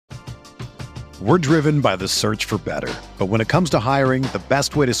We're driven by the search for better. But when it comes to hiring, the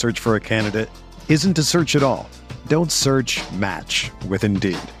best way to search for a candidate isn't to search at all. Don't search, match with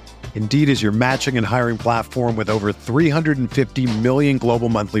Indeed. Indeed is your matching and hiring platform with over 350 million global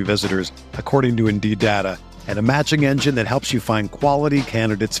monthly visitors, according to Indeed data, and a matching engine that helps you find quality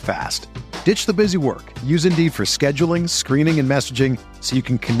candidates fast. Ditch the busy work. Use Indeed for scheduling, screening, and messaging so you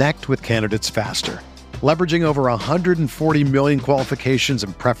can connect with candidates faster. Leveraging over 140 million qualifications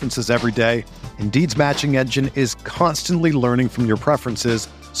and preferences every day, Indeed's matching engine is constantly learning from your preferences,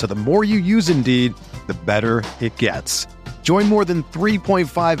 so the more you use Indeed, the better it gets. Join more than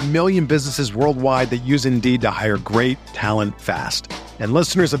 3.5 million businesses worldwide that use Indeed to hire great talent fast. And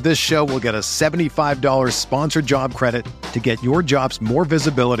listeners of this show will get a $75 sponsored job credit to get your jobs more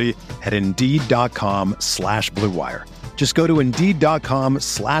visibility at Indeed.com/Blue Wire. Just go to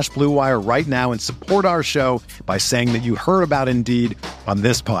Indeed.com/Blue Wire right now and support our show by saying that you heard about Indeed on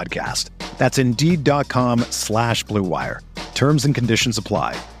this podcast. That's Indeed.com/Blue Wire. Terms and conditions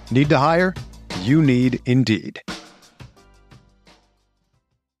apply. Need to hire? You need Indeed.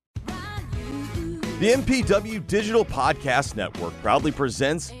 The MPW Digital Podcast Network proudly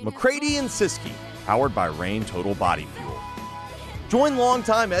presents McCready and Siskey, powered by Rain Total Body Fuel. Join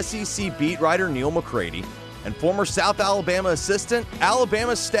longtime SEC beat writer Neil McCready and former South Alabama assistant,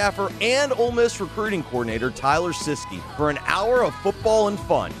 Alabama staffer, and Ole Miss recruiting coordinator Tyler Siskey for an hour of football and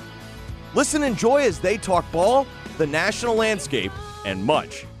fun. Listen and enjoy as they talk ball, the national landscape, and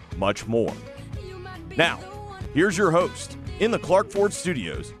much, much more. Now, here's your host, in the Clark Ford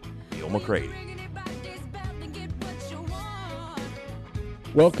Studios, Neil McCready.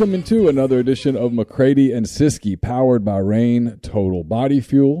 Welcome into another edition of McCready and Siskey, powered by Rain Total Body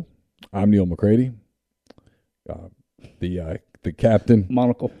Fuel. I'm Neil McCready, the captain.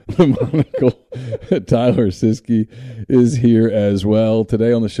 Monocle. The monocle. Tyler Siskey is here as well.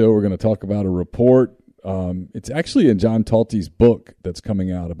 Today on the show, we're going to talk about a report. It's actually in John Talty's book that's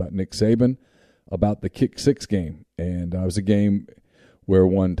coming out about Nick Saban, about the Kick Six game. And it was a game where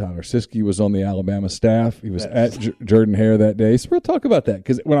one Tyler Siskey was on the Alabama staff. He was at Jordan Hare that day. So we'll talk about that.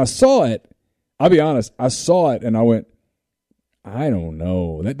 Because when I saw it, I'll be honest, I saw it and I went, I don't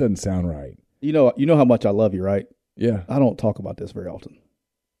know. That doesn't sound right. You know how much I love you, right? Yeah. I don't talk about this very often.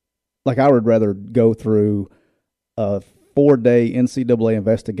 Like, I would rather go through a 4-day NCAA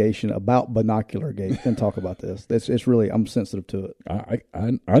investigation about Binocular Gate than talk about this. It's really, I'm sensitive to it. I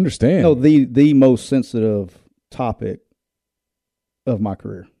understand. No, the most sensitive topic of my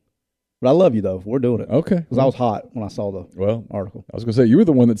career. But I love you, though. We're doing it. Okay. Because I was hot when I saw the article. I was going to say, you were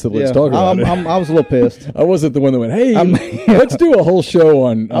the one that said, let's talk about it. I was a little pissed. I wasn't the one that went, hey, let's do a whole show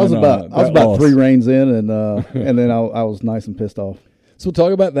on I was about 3 reins in, and and then I was nice and pissed off. So we'll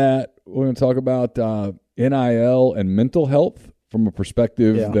talk about that. We're going to talk about NIL and mental health from a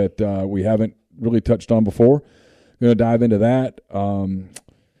perspective that we haven't really touched on before. We're going to dive into that. We're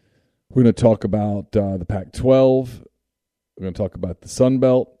going to talk about the Pac-12. We're going to talk about the Sun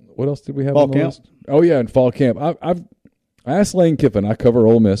Belt. What else did we have on the list? Oh, yeah, and fall camp. I asked Lane Kiffin. I cover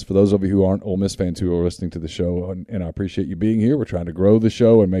Ole Miss, for those of you who aren't Ole Miss fans who are listening to the show, and I appreciate you being here. We're trying to grow the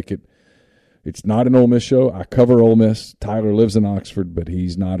show and make it – it's not an Ole Miss show. I cover Ole Miss. Tyler lives in Oxford, but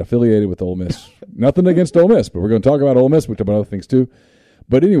he's not affiliated with Ole Miss. Nothing against Ole Miss, but we're going to talk about Ole Miss. We'll talk about other things too.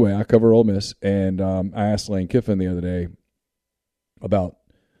 But anyway, I cover Ole Miss, and I asked Lane Kiffin the other day about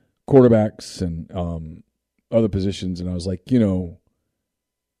quarterbacks and other positions, and I was like,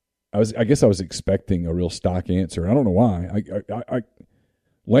 I guess I was expecting a real stock answer. I don't know why.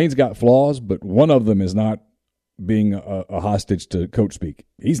 Lane's got flaws, but one of them is not being a hostage to coach speak.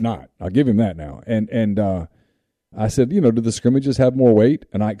 He's not. I'll give him that now. And I said, do the scrimmages have more weight?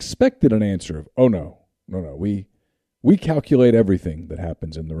 And I expected an answer of, oh no. We calculate everything that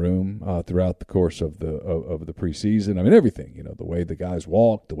happens in the room throughout the course of the preseason. I mean, everything. The way the guys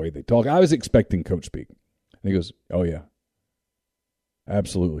walk, the way they talk. I was expecting coach speak. And he goes, oh yeah.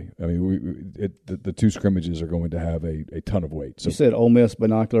 Absolutely. I mean, the 2 scrimmages are going to have a ton of weight. So you said Ole Miss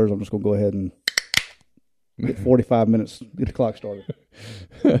Binoculars. I'm just going to go ahead and get 45 minutes, get the clock started.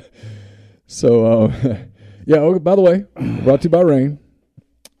 So, by the way, brought to you by Rain.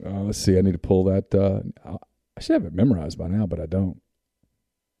 Let's see. I need to pull that. I should have it memorized by now, but I don't.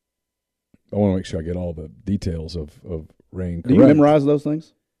 I want to make sure I get all the details of Rain correct. Do you memorize those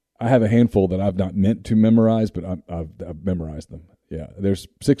things? I have a handful that I've not meant to memorize, but I've memorized them. Yeah, there's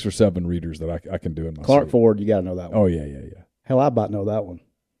 6 or 7 readers that I can do in my Clark sleep. Ford, you got to know that one. Oh, yeah. Hell, I about know that one.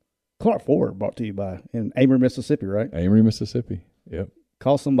 Clark Ford, brought to you by in Amory, Mississippi, right? Amory, Mississippi. Yep.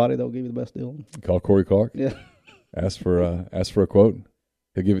 Call somebody; they'll give you the best deal. Call Corey Clark. Yeah. Ask for a quote.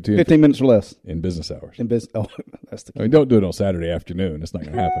 He'll give it to you. 15 minutes or less in business hours. In business. Oh, that's the key. I mean, don't do it on Saturday afternoon. It's not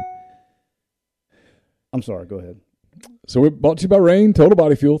going to happen. I'm sorry. Go ahead. So we're brought to you by Rain Total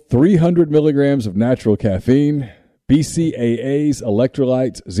Body Fuel, 300 milligrams of natural caffeine, BCAAs,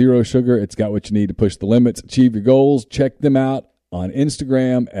 electrolytes, zero sugar. It's got what you need to push the limits, achieve your goals. Check them out on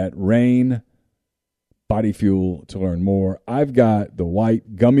Instagram at Rain Body Fuel to learn more. I've got the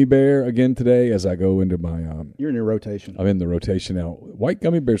white gummy bear again today as I go into my. You're in your rotation. I'm in the rotation now. White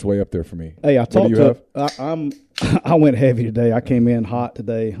gummy bear's way up there for me. Hey, I went heavy today. I came in hot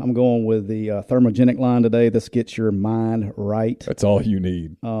today. I'm going with the thermogenic line today. This gets your mind right. That's all you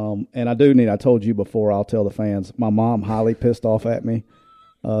need. And I told you before, I'll tell the fans, my mom highly pissed off at me.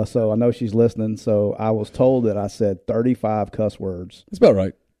 So I know she's listening. So I was told that I said 35 cuss words. That's about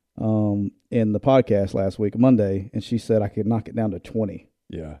right. In the podcast last week, Monday, and she said I could knock it down to 20.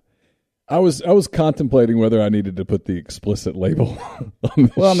 Yeah. I was contemplating whether I needed to put the explicit label on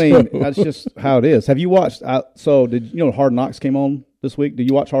the Well, I mean, that's just how it is. Have you watched, Hard Knocks came on this week? Did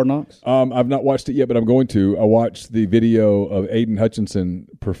you watch Hard Knocks? I've not watched it yet, but I'm going to. I watched the video of Aiden Hutchinson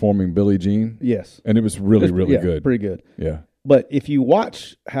performing Billie Jean. Yes. And it was really good. Pretty good. Yeah. But if you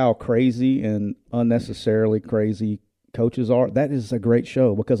watch how crazy and unnecessarily crazy coaches are, that is a great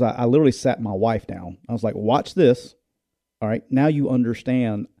show, because I literally sat my wife down. I was like, watch this. All right. Now you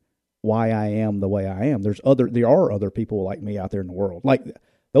understand why I am the way I am. There are other people like me out there in the world. Like,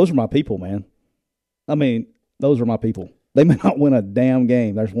 those are my people, man. I mean, those are my people. They may not win a damn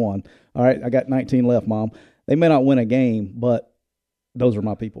game. There's one. All right. I got 19 left, Mom. They may not win a game, but those are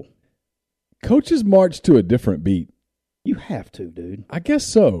my people. Coaches march to a different beat. You have to, dude. I guess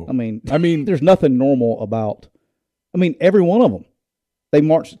so. I mean, there's nothing normal about. Every one of them, they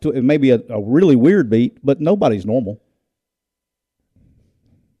march to it may be a really weird beat, but nobody's normal.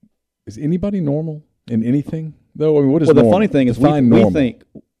 Is anybody normal in anything? Though, what is normal? The funny thing is, we think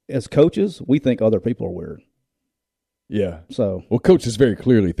as coaches, we think other people are weird. Yeah. So, coaches very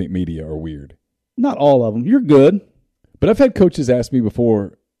clearly think media are weird. Not all of them. You're good, but I've had coaches ask me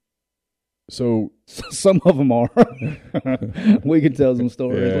before. So some of them are. We can tell some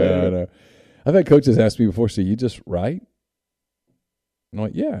stories later. I know. I've had coaches ask me before, so you just write? I'm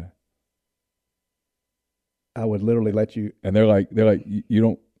like, yeah. I would literally let you. And they're like, you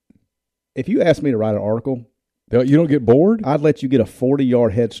don't. If you ask me to write an article, you don't get bored? I'd let you get a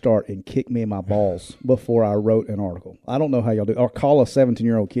 40-yard head start and kick me in my balls before I wrote an article. I don't know how y'all do. Or call a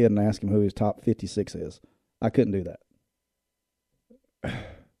 17-year-old kid and ask him who his top 56 is. I couldn't do that.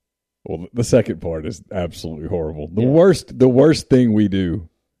 Well, the second part is absolutely horrible. The worst thing we do.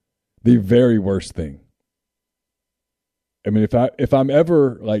 The very worst thing. If I'm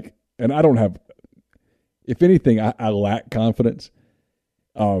ever like, and I don't have, if anything, I lack confidence.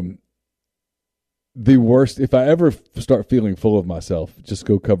 The worst, if I ever start feeling full of myself, just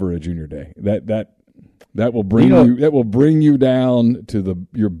go cover a junior day. That will bring that will bring you down to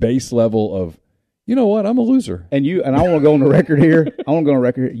your base level of, you know what, I'm a loser. And I want to go on the record here.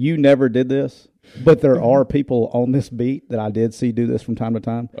 You never did this. But there are people on this beat that I did see do this from time to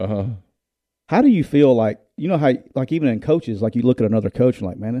time. Uh-huh. How do you feel how, even in coaches, like you look at another coach and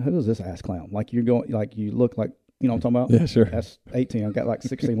like, man, who is this ass clown? Like you look like, you know what I'm talking about? Yeah, sure. That's 18. I've got like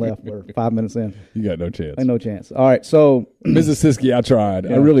 16 left. We're 5 minutes in. You got no chance. No chance. All right. So. Mrs. Siskey, I tried.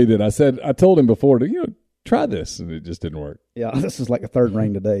 Yeah. I really did. I told him before to, try this, and it just didn't work. Yeah. This is like a third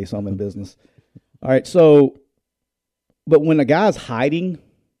ring today, so I'm in business. All right. So, but when a guy's hiding,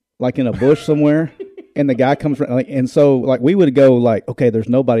 like in a bush somewhere, and the guy comes around, and so we would go like, okay, there's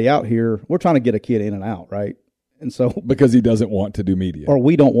nobody out here. We're trying to get a kid in and out, right? And so because he doesn't want to do media, or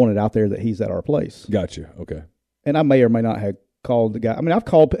we don't want it out there that he's at our place. Gotcha. Okay. And I may or may not have called the guy. I've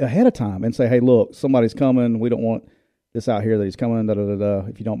called ahead of time and say, hey, look, somebody's coming. We don't want this out here that he's coming. Da da da da.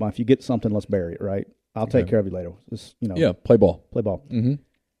 If you don't mind, if you get something, let's bury it. Right? I'll take care of you later. Just Yeah. Play ball. Mm-hmm.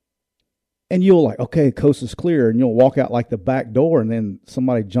 And you'll like, okay, coast is clear, and you'll walk out like the back door, and then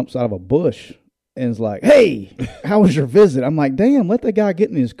somebody jumps out of a bush and is like, hey, how was your visit? I'm like, damn, let that guy get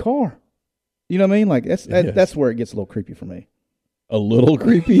in his car. You know what I mean? Like that's where it gets a little creepy for me. A little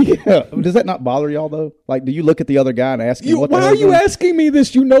creepy? Yeah. Does that not bother y'all though? Like, do you look at the other guy and ask him why are you asking me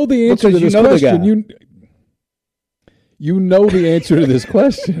this? You know the answer to this question. You know the answer to this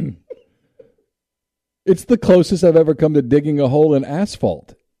question. It's the closest I've ever come to digging a hole in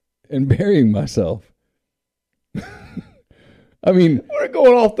asphalt and burying myself. We're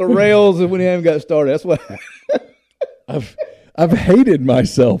going off the rails and we haven't got started. That's what I've hated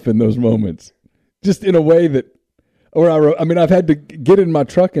myself in those moments, just in a way that, I've had to get in my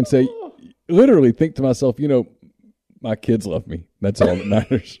truck and say, literally think to myself, my kids love me. That's all that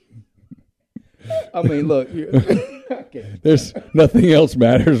matters. Look, there's nothing else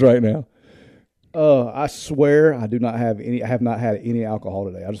matters right now. I swear I have not had any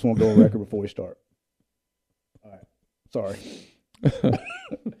alcohol today. I just want to go on record before we start. Sorry.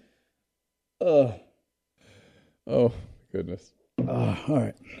 Oh, goodness. All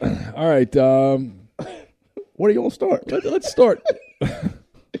right. All right. Where do you want to start? Let's start.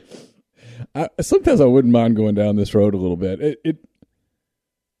 Sometimes I wouldn't mind going down this road a little bit.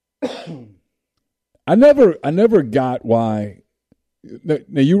 I never got why.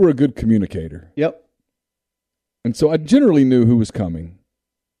 Now, you were a good communicator. Yep. And so I generally knew who was coming.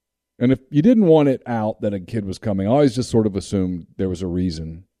 And if you didn't want it out that a kid was coming, I always just sort of assumed there was a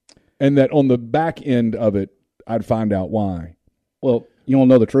reason. And that on the back end of it, I'd find out why. Well, you want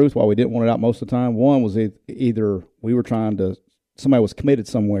to know the truth why we didn't want it out most of the time? One was either we were somebody was committed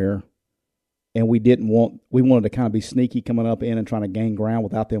somewhere, and we wanted to kind of be sneaky coming up in and trying to gain ground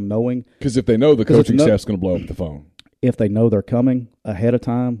without them knowing. Because if they know the coaching staff's going to blow up the phone. If they know they're coming ahead of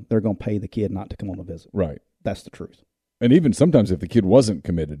time, they're going to pay the kid not to come on a visit. Right. That's the truth. And even sometimes if the kid wasn't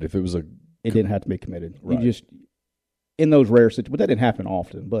committed, if it was it didn't have to be committed. Right. You just, in those rare situations, but that didn't happen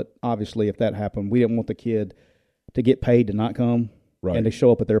often. But obviously, if that happened, we didn't want the kid to get paid to not come and to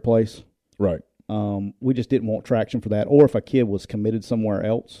show up at their place. Right. We just didn't want traction for that. Or if a kid was committed somewhere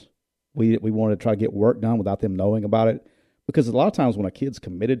else, we wanted to try to get work done without them knowing about it. Because a lot of times when a kid's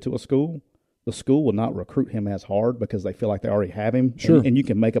committed to a school, the school will not recruit him as hard because they feel like they already have him. Sure. And you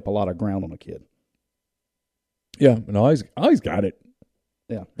can make up a lot of ground on a kid. Yeah, and I always got it.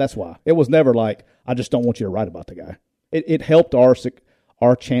 Yeah, that's why. It was never like, I just don't want you to write about the guy. It helped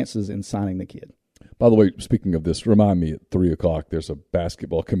our chances in signing the kid. By the way, speaking of this, remind me at 3 o'clock, there's a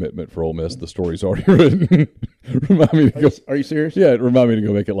basketball commitment for Ole Miss. The story's already written. Remind me to go. Are you serious? Yeah, remind me to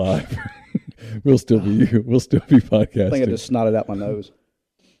go make it live. We'll still be podcasting. I think I just snotted out my nose.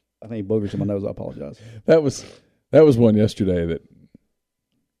 I think boogers in my nose. I apologize. That was one yesterday that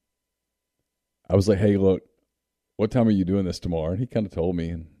I was like, hey, look, what time are you doing this tomorrow? And he kind of told me,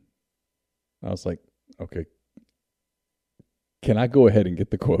 and I was like, okay, can I go ahead and get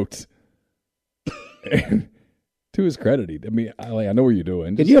the quotes? And to his credit, I know what you're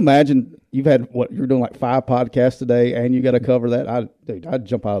doing. Can you imagine you're doing like 5 podcasts today and you got to cover that? I'd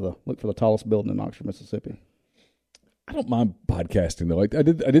jump look for the tallest building in Oxford, Mississippi. I don't mind podcasting though. Like I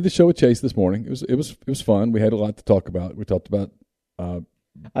did the show with Chase this morning. It was fun. We had a lot to talk about. We talked about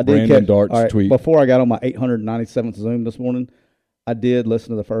Brandon Dart's tweet. Before I got on my 897th Zoom this morning, I did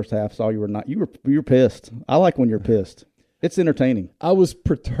listen to the first half. Saw you were pissed. I like when you're pissed. It's entertaining. I was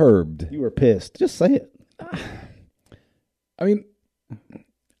perturbed. You were pissed. Just say it. I mean,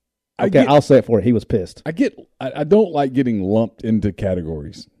 I'll say it for you. He was pissed. I don't like getting lumped into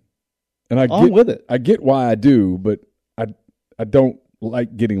categories, and I'm with it. I get why I do, but I don't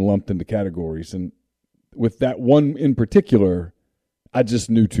like getting lumped into categories. And with that one in particular, I just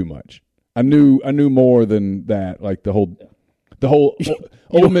knew too much. I knew more than that. Like the whole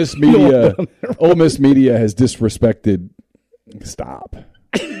Ole Miss media. Ole Miss media has disrespected. Stop.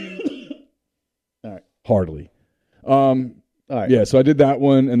 All right. Hardly. All right. Yeah, so I did that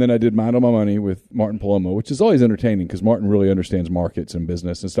one, and then I did Mind on My Money with Martin Palomo, which is always entertaining because Martin really understands markets and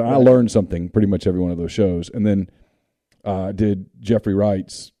business and stuff. Right. I learned something pretty much every one of those shows. And then I did Jeffrey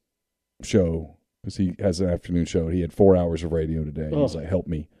Wright's show because he has an afternoon show. He had 4 hours of radio today. He was like, help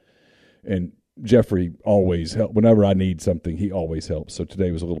me. And Jeffrey always helps. Whenever I need something, he always helps. So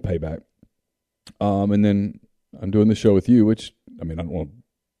today was a little payback. And then I'm doing the show with you, which, I don't want to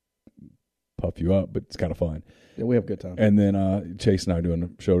puff you up, but it's kind of fun. Yeah, we have a good time. And then Chase and I are doing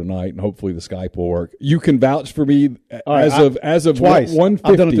a show tonight, and hopefully the Skype will work. You can vouch for me as of twice. 1:50.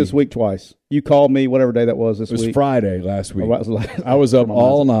 I've done it this week twice. You called me whatever day that was this week. It was Friday last week. I was up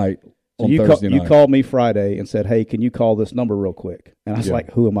all night on Thursday night. You called me Friday and said, hey, can you call this number real quick? And I was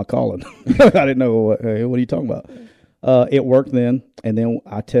like, who am I calling? I didn't know, what are you talking about? It worked then, and then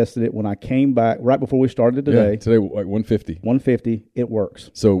I tested it when I came back right before we started today. Yeah, today, like 1:50. 1:50, it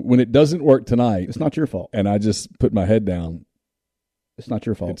works. So when it doesn't work tonight, it's not your fault. And I just put my head down. It's not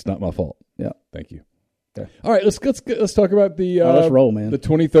your fault. It's not my fault. Yeah. Thank you. Okay. All right, let's talk about the let's roll, man. The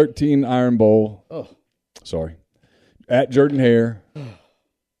 2013 Iron Bowl. Oh, sorry, at Jordan-Hare.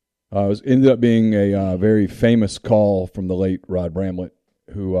 It ended up being a very famous call from the late Rod Bramlett,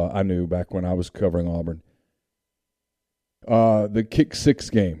 who I knew back when I was covering Auburn. The kick six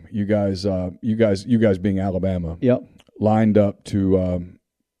game, you guys being Alabama, yep, lined up to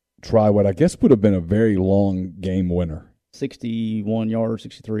try what I guess would have been a very long game winner. 61 yards,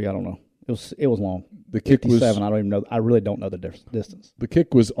 63. I don't know. It was long. The kick 57. I don't even know. I really don't know the distance. The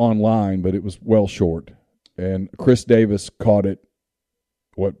kick was online, but it was well short, and Chris Davis caught it.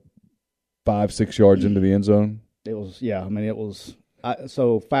 5-6 yards into the end zone. It was, yeah. It was.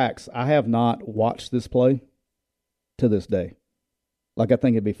 So facts. I have not watched this play to this day. Like, I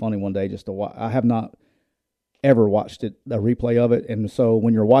think it'd be funny one day just to watch. I have not. ever watched a replay of it. And so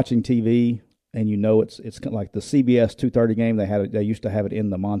when you're watching TV and it's kind of like the CBS 2:30 game, they used to have it in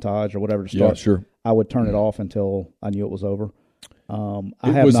the montage or whatever to start. Yeah, sure. I would turn it off until I knew it was over.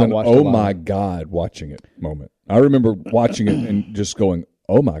 It was an oh my God watching it moment. I remember watching it and just going,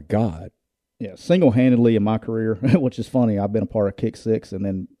 oh my God. Yeah, single-handedly in my career, which is funny, I've been a part of kick six and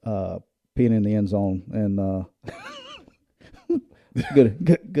then peeing in the end zone and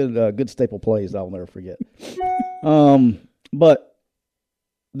good staple plays I'll never forget. But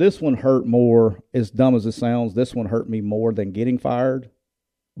this one hurt more, as dumb as it sounds, this one hurt me more than getting fired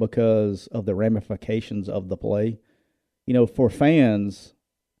because of the ramifications of the play. For fans,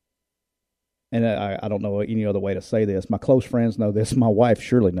 and I don't know any other way to say this. My close friends know this. My wife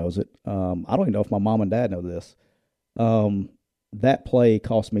surely knows it. I don't even know if my mom and dad know this. That play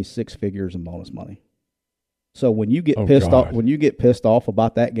cost me $6 figures in bonus money. So when you get pissed off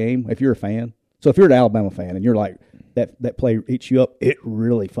about that game, if you're a fan, so if you're an Alabama fan and you're like that play eats you up, it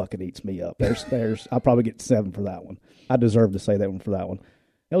really fucking eats me up. I'll probably get 7 for that one. I deserve to say that one for that one.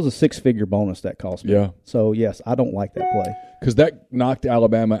 That was a 6-figure bonus that cost me. Yeah. So, yes, I don't like that play. Because that knocked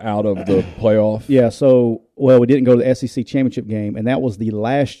Alabama out of the playoff. Yeah, so, we didn't go to the SEC championship game, and that was the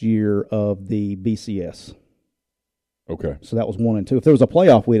last year of the BCS. Okay. So that was 1 and 2. If there was a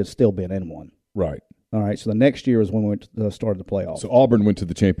playoff, we'd have still been in one. Right. All right, so the next year is when we went to the start of the playoff. So Auburn went to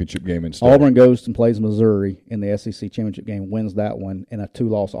the championship game instead. Auburn goes and plays Missouri in the SEC championship game, wins that one, and a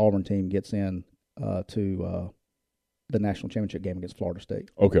 2-loss Auburn team gets in to the national championship game against Florida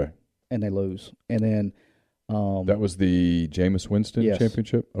State. Okay. And they lose. And then that was the Jameis Winston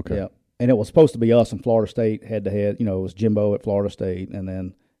championship? Okay. Yeah. And it was supposed to be us and Florida State head-to-head. It was Jimbo at Florida State and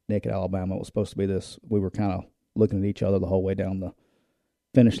then Nick at Alabama. It was supposed to be this. We were kind of looking at each other the whole way down the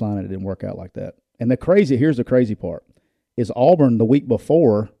finish line, and it didn't work out like that. And here's the crazy part, is Auburn the week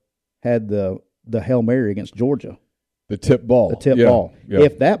before had the Hail Mary against Georgia. The tip ball. Yeah.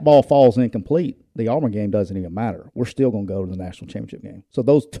 If that ball falls incomplete, the Auburn game doesn't even matter. We're still going to go to the national championship game. So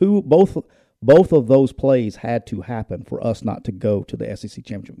those both of those plays had to happen for us not to go to the SEC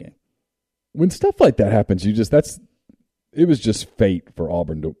championship game. When stuff like that happens, it was just fate for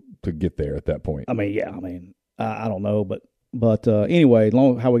Auburn to get there at that point. I don't know, but anyway,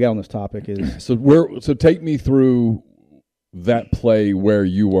 how we got on this topic is so take me through that play where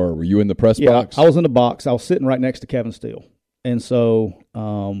you were. Were you in the press box? I was in the box. I was sitting right next to Kevin Steele. And so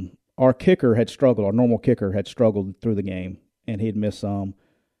our kicker had struggled. Our normal kicker had struggled through the game, and he had missed some.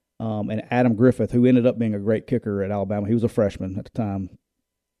 And Adam Griffith, who ended up being a great kicker at Alabama, he was a freshman at the time,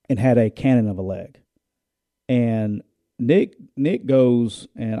 and had a cannon of a leg. And Nick goes,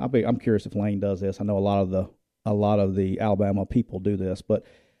 and I'm curious if Lane does this. I know a lot of the Alabama people do this, but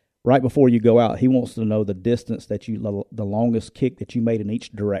right before you go out, he wants to know the distance the longest kick that you made in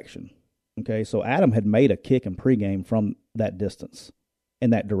each direction. Okay, so Adam had made a kick in pregame from that distance, in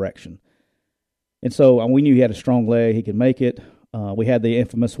that direction. And so we knew he had a strong leg, he could make it. We had the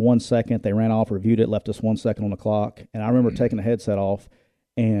infamous 1 second. They ran off, reviewed it, left us 1 second on the clock. And I remember taking the headset off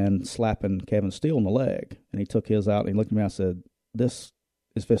and slapping Kevin Steele in the leg. And he took his out, and he looked at me and I said, this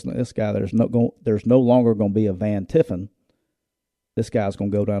guy, there's no longer going to be a Van Tiffin. This guy's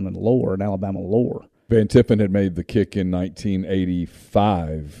going to go down in the lore, in Alabama lore. Van Tiffin had made the kick in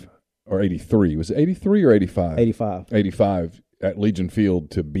 1985 or 83. Was it 83 or 85? 85. 85 at Legion Field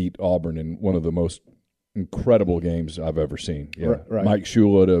to beat Auburn in one of the most incredible games I've ever seen. Yeah. Right. Mike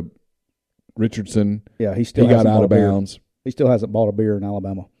Shula to Richardson. Yeah, he got out of bounds. He still hasn't bought a beer in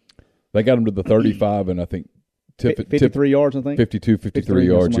Alabama. They got him to the 35, and I think 53 yards, I think. 53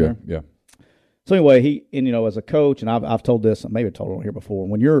 yards, yeah. So anyway, as a coach, and I've told this, maybe I told it on here before.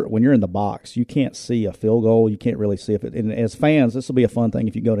 When you're in the box, you can't see a field goal. You can't really see if it. And as fans, this will be a fun thing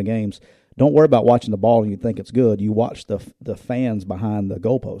if you go to games. Don't worry about watching the ball and you think it's good. You watch the fans behind the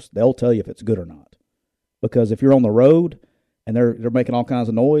goalpost. They'll tell you if it's good or not. Because if you're on the road and they're making all kinds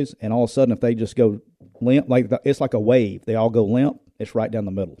of noise, and all of a sudden if they just go limp, it's like a wave. They all go limp. It's right down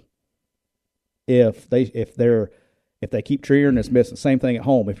the middle. If they keep cheering, it's missing. Same thing at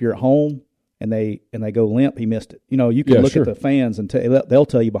home. If you're at home and they go limp, he missed it. You can look at the fans and they'll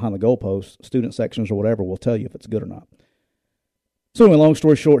tell you behind the goalpost, student sections or whatever will tell you if it's good or not. So anyway, long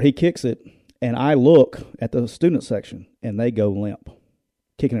story short, he kicks it, and I look at the student section and they go limp,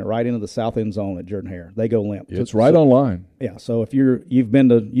 kicking it right into the south end zone at Jordan-Hare. They go limp. It's right on line. Yeah. So if you've been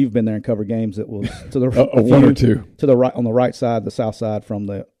there and covered games, it was to the one or two to the right, on the right side, the south side from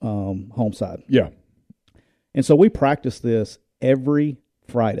the home side. Yeah. And so we practiced this every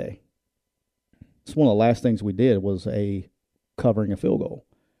Friday. It's one of the last things we did was covering a field goal.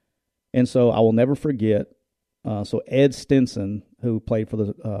 And so I will never forget. So Ed Stinson, who played for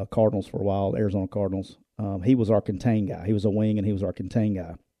the Cardinals for a while, Arizona Cardinals, He was our contain guy. He was a wing, and he was our contain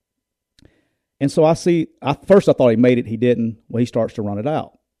guy. And so first I thought he made it. He didn't. Well, he starts to run it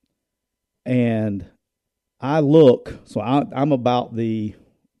out. And I look, so I'm about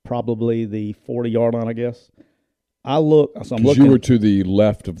probably the 40-yard line, I guess. I look, so I'm looking. You were to the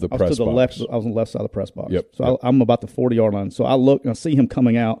left of the press box. I was on the left side of the press box. Yep. So I'm about the 40-yard line. So I look and I see him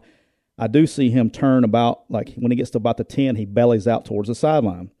coming out. I do see him turn about, like when he gets to about the 10, he bellies out towards the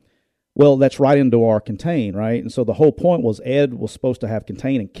sideline. Well, that's right into our contain, right? And so the whole point was Ed was supposed to have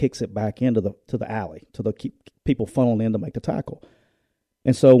contain and kicks it back into the alley to the people funneling in to make the tackle.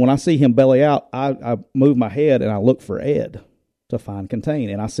 And so when I see him belly out, I move my head and I look for Ed to find contain.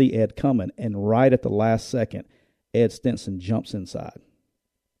 And I see Ed coming. And right at the last second, Ed Stinson jumps inside.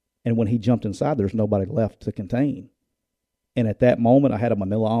 And when he jumped inside, there's nobody left to contain. And at that moment, I had a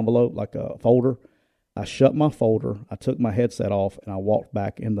manila envelope, like a folder. I shut my folder, I took my headset off, and I walked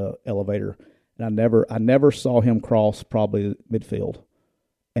back in the elevator. And I never saw him cross probably midfield.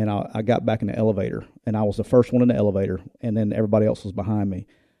 And I got back in the elevator, and I was the first one in the elevator, and then everybody else was behind me.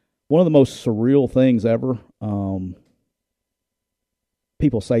 One of the most surreal things ever,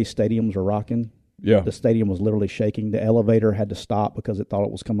 people say stadiums are rocking. Yeah. The stadium was literally shaking. The elevator had to stop because it thought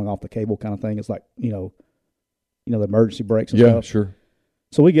it was coming off the cable kind of thing. It's like, the emergency brakes and stuff. Yeah, sure.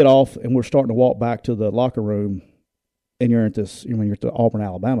 So we get off, and we're starting to walk back to the locker room, and you're at the Auburn,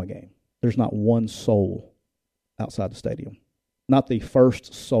 Alabama game. There's not one soul outside the stadium, not the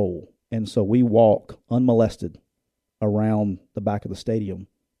first soul. And so we walk unmolested around the back of the stadium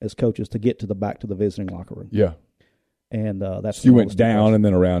as coaches to get to the visiting locker room. Yeah. And that's so you went down and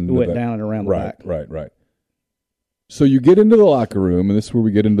then around. We went down and around the back. Right. So you get into the locker room, and this is where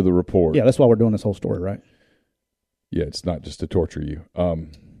we get into the report. Yeah, that's why we're doing this whole story, right? Yeah, it's not just to torture you.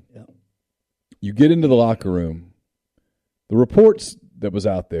 Yeah. You get into the locker room. The reports that was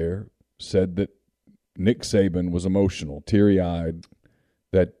out there said that Nick Saban was emotional, teary-eyed,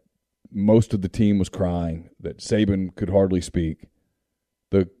 that most of the team was crying, that Saban could hardly speak.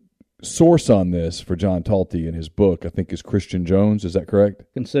 The source on this for John Talty in his book, I think, is Christian Jones. Is that correct?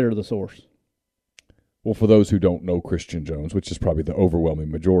 Consider the source. Well, for those who don't know Christian Jones, which is probably the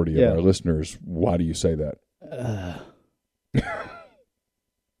overwhelming majority of our listeners, why do you say that?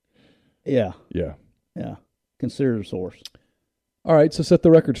 Yeah. Consider the source. All right, so set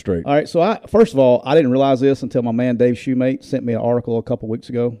the record straight. All right, so first of all, I didn't realize this until my man Dave Shoemate sent me an article a couple weeks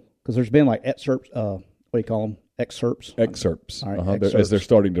ago, because there's been like excerpts. What do you call them? Excerpts. Excerpts. All right, excerpts. As they're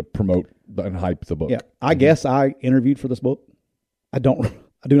starting to promote and hype the book. Yeah, I guess I interviewed for this book. I do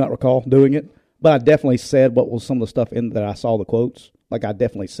not recall doing it, but I definitely said what was some of the stuff in that I saw the quotes. Like I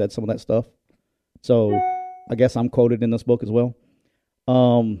definitely said some of that stuff. So I guess I'm quoted in this book as well.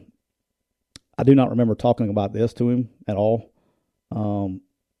 I do not remember talking about this to him at all.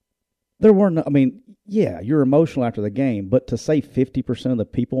 There were no, you're emotional after the game, but to say 50% of the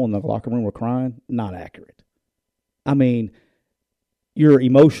people in the locker room were crying, not accurate. I mean, your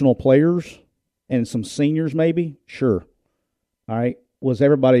emotional players and some seniors maybe, sure. All right. Was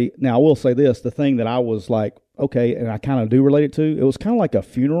everybody, now I will say this, the thing that I was like, okay, and I kind of do relate it to, it was kind of like a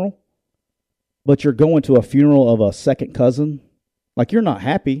funeral, but you're going to a funeral of a second cousin. Like you're not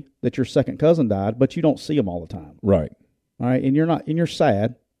happy that your second cousin died, but you don't see them all the time. Right. All right. And you're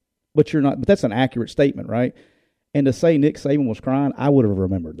sad, but you're not, but that's an accurate statement, right? And to say Nick Saban was crying, I would have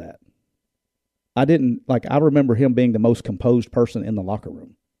remembered that. I remember him being the most composed person in the locker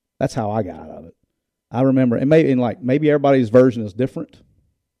room. That's how I got out of it. I remember, and maybe everybody's version is different.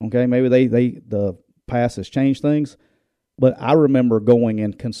 Okay. Maybe the past has changed things, but I remember going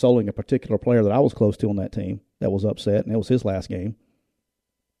and consoling a particular player that I was close to on that team that was upset, and it was his last game.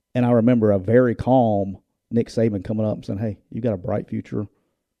 And I remember a very calm Nick Saban coming up and saying, "Hey, you got a bright future."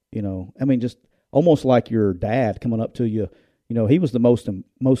 Just almost like your dad coming up to you. He was the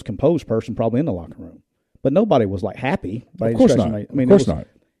most composed person probably in the locker room, but nobody was like happy. Of course not. Of course not.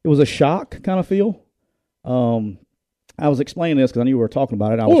 It was a shock kind of feel. I was explaining this because I knew we were talking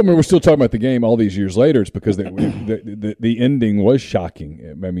about it. We're still talking about the game all these years later. It's because the ending was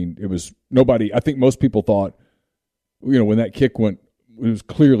shocking. I mean, it was nobody. I think most people thought, when that kick went, it was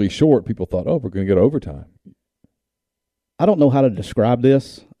clearly short. People thought, we're going to get overtime. I don't know how to describe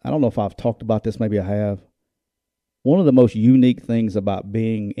this. I don't know if I've talked about this. Maybe I have. One of the most unique things about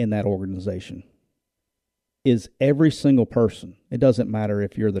being in that organization is every single person. It doesn't matter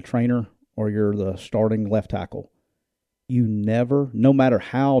if you're the trainer or you're the starting left tackle. You never, no matter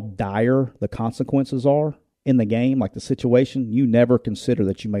how dire the consequences are in the game, like the situation, you never consider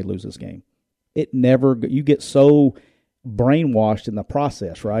that you may lose this game. You get so brainwashed in the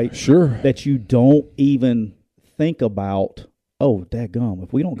process, right? Sure. That you don't even think about oh, dadgum,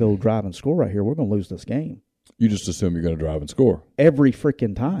 if we don't go drive and score right here, we're going to lose this game. You just assume you're going to drive and score. Every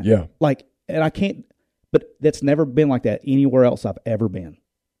freaking time. Yeah. Like, and I can't, but that's never been like that anywhere else I've ever been.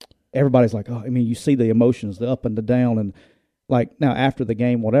 Everybody's like, oh, I mean, you see the emotions, the up and the down, and like now after the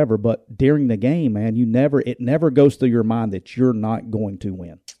game, whatever, but during the game, man, it never goes through your mind that you're not going to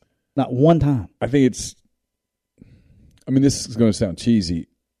win. Not one time. I think this is going to sound cheesy.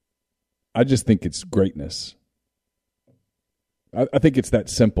 I just think it's greatness. I think it's that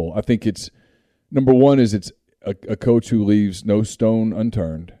simple. I think it's, number one is it's a coach who leaves no stone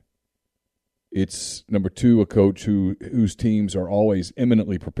unturned. It's, number two, a coach whose teams are always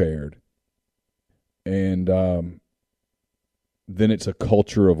eminently prepared. And then it's a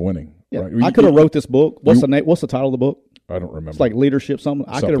culture of winning. Yeah. Right? I could have wrote this book. What's the title of the book? I don't remember. It's like leadership something.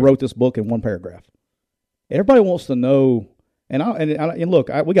 I could have wrote this book in one paragraph. Everybody wants to know, and look,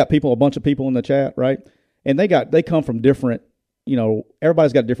 we got a bunch of people in the chat, right? And they come from different,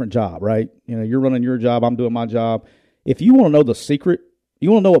 everybody's got a different job, right? You're running your job, I'm doing my job. If you want to know the secret,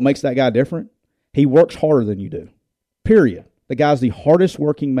 you want to know what makes that guy different? He works harder than you do. Period. The guy's the hardest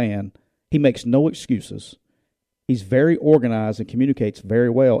working man. He makes no excuses. He's very organized and communicates very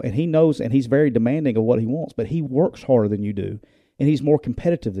well, and he knows, and he's very demanding of what he wants, but he works harder than you do, and he's more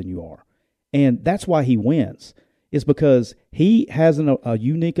competitive than you are. And that's why he wins, is because he has a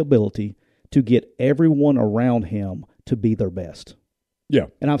unique ability to get everyone around him to be their best. Yeah.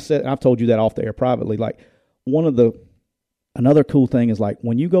 And I've told you that off the air privately. Like, another cool thing is, like,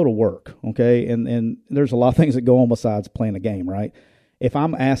 when you go to work, okay, and there's a lot of things that go on besides playing a game, right? If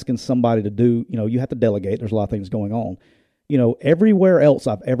I'm asking somebody to do, you have to delegate. There's a lot of things going on. Everywhere else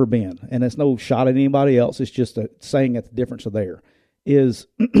I've ever been, and it's no shot at anybody else, it's just saying that the difference of there is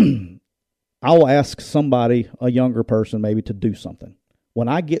I'll ask somebody, a younger person maybe, to do something. When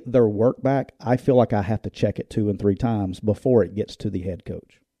I get their work back, I feel like I have to check it 2 and 3 times before it gets to the head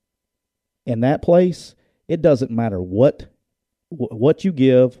coach. In that place, it doesn't matter what you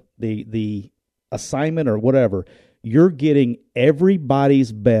give, the assignment or whatever, you're getting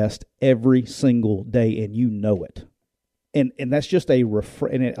everybody's best every single day, and you know it. And that's just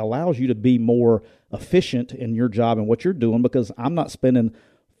and it allows you to be more efficient in your job and what you're doing, because I'm not spending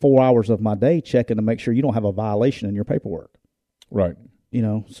 4 hours of my day checking to make sure you don't have a violation in your paperwork. Right.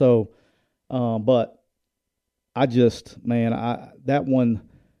 So, but I just remember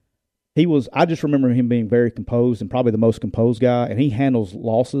him being very composed and probably the most composed guy, and he handles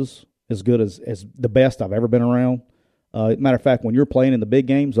losses as good as the best I've ever been around. Matter of fact, when you're playing in the big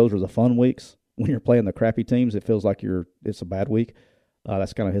games, those are the fun weeks. When you're playing the crappy teams, it feels like it's a bad week.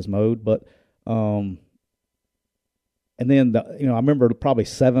 That's kind of his mode. But and then I remember probably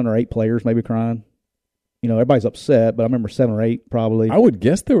 7 or 8 players maybe crying. Everybody's upset, but I remember 7 or 8 probably. I would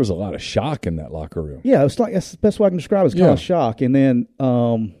guess there was a lot of shock in that locker room. Yeah, it's like, that's the best way I can describe it. It's kind of shock. And then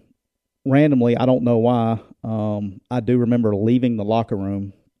randomly, I don't know why, I do remember leaving the locker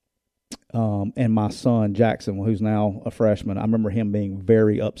room. And my son, Jackson, who's now a freshman, I remember him being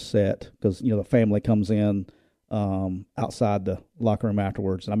very upset because, the family comes in outside the locker room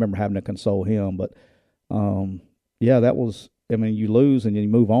afterwards, and I remember having to console him. But, that was, you lose and you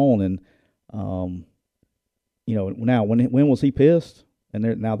move on. And, now when was he pissed?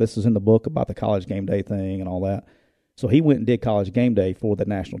 And now this is in the book about the college game day thing and all that. So he went and did college game day for the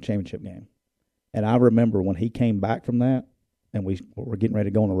national championship game. And I remember when he came back from that, and we were getting ready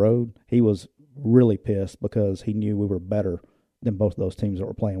to go on the road, he was really pissed because he knew we were better than both of those teams that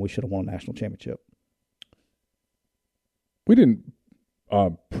were playing. We should have won a national championship. We didn't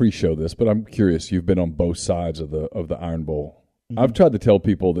pre-show this, but I'm curious. You've been on both sides of the Iron Bowl. Mm-hmm. I've tried to tell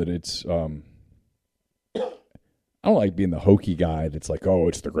people that it's I don't like being the hokey guy that's like, oh,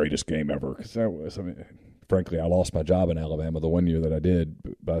 it's the greatest game ever. Because frankly, I lost my job in Alabama the one year that I did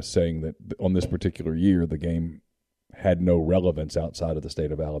by saying that on this particular year, the game had no relevance outside of the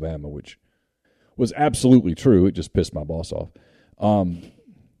state of Alabama, which was absolutely true. It just pissed my boss off.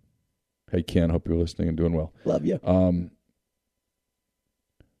 Hey, Ken, hope you're listening and doing well. Love you.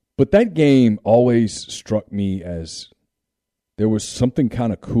 But that game always struck me as there was something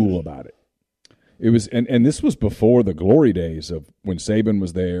kind of cool about it. It was, and this was before the glory days of when Saban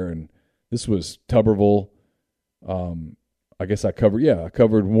was there, and this was Tuberville. I guess I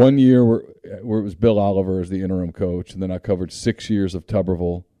covered 1 year where it was Bill Oliver as the interim coach, and then I covered 6 years of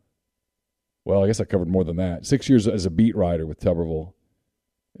Tuberville. Well, I guess I covered more than that. 6 years as a beat writer with Tuberville.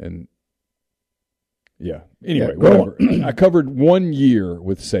 And, anyway, whatever. I covered 1 year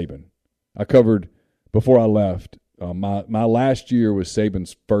with Saban. I covered, before I left, my last year was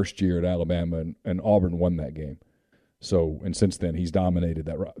Saban's first year at Alabama, and Auburn won that game. So, and since then, he's dominated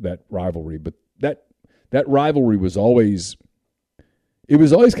that rivalry. But that rivalry was always it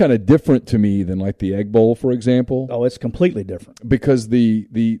was always kind of different to me than like the Egg Bowl, for example. Oh, it's completely different. Because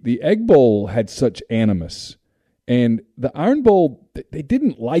the Egg Bowl had such animus. And the Iron Bowl, they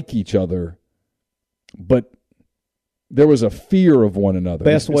didn't like each other, but there was a fear of one another.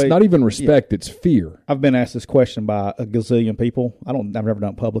 It's not even respect, it's fear. I've been asked this question by a gazillion people. I've never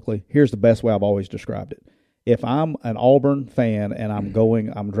done it publicly. Here's the best way I've always described it. If I'm an Auburn fan and I'm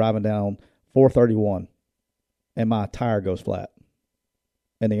driving down 431 and my tire goes flat,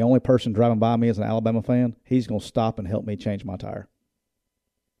 and the only person driving by me is an Alabama fan, he's going to stop and help me change my tire.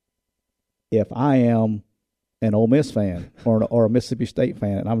 If I am an Ole Miss fan or a Mississippi State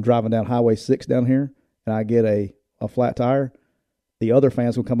fan and I'm driving down Highway 6 down here and I get a flat tire, the other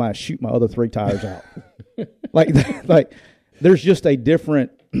fans will come by and shoot my other 3 tires out. like there's just a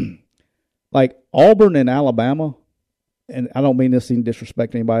different like Auburn and Alabama, and I don't mean this in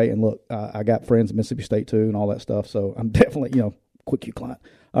disrespect to anybody, and look, I got friends at Mississippi State too and all that stuff, so I'm definitely, quick you client.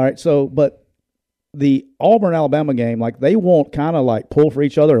 All right, so but the Auburn-Alabama game, like they won't kind of like pull for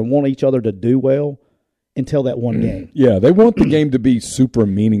each other and want each other to do well until that one game. Yeah, they want the game to be super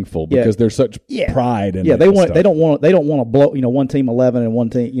meaningful because there's such pride in it. Yeah, they don't want to blow, one team 11 and one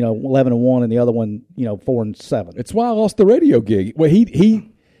team, 11-1 and the other one, 4-7. It's why I lost the radio gig. Well,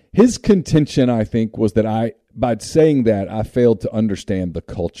 his contention, I think, was that by saying that, I failed to understand the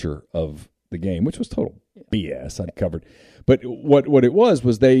culture of the game, which was total BS I'd covered. But what it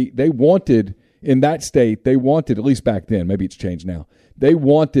was they wanted, in that state, they wanted, at least back then, maybe it's changed now, they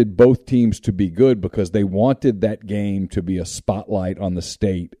wanted both teams to be good because they wanted that game to be a spotlight on the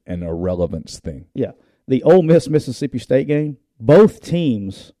state and a relevance thing. Yeah. The Ole Miss-Mississippi State game, both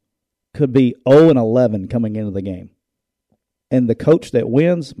teams could be 0-11 coming into the game. And the coach that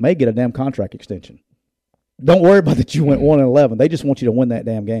wins may get a damn contract extension. Don't worry about that you went 1-11. They just want you to win that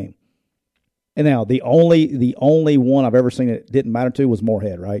damn game. And now the only one I've ever seen it didn't matter to was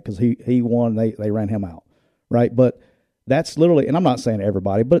Moorhead, right? Because he won, they ran him out, right? But that's literally, and I'm not saying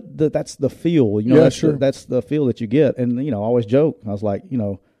everybody, but that's the feel. That's the feel that you get. And I always joke. I was like,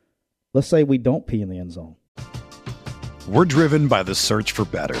 let's say we don't pee in the end zone. We're driven by the search for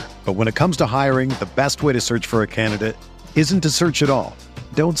better, but when it comes to hiring, the best way to search for a candidate isn't to search at all.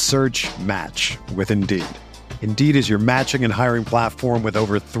 Don't search, match with Indeed. Indeed is your matching and hiring platform with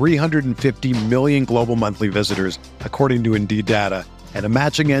over 350 million global monthly visitors, according to Indeed data, and a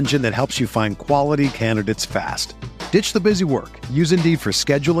matching engine that helps you find quality candidates fast. Ditch the busy work. Use Indeed for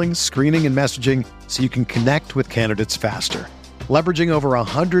scheduling, screening, and messaging so you can connect with candidates faster. Leveraging over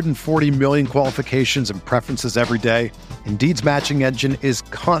 140 million qualifications and preferences every day, Indeed's matching engine is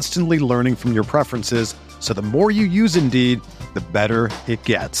constantly learning from your preferences, so the more you use Indeed, the better it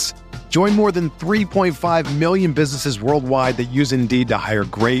gets. Join more than 3.5 million businesses worldwide that use Indeed to hire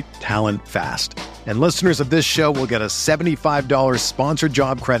great talent fast. And listeners of this show will get a $75 sponsored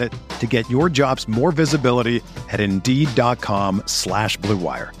job credit to get your jobs more visibility at Indeed.com/Blue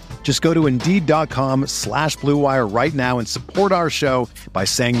Wire. Just go to Indeed.com/Blue Wire right now and support our show by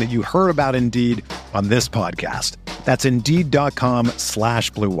saying that you heard about Indeed on this podcast. That's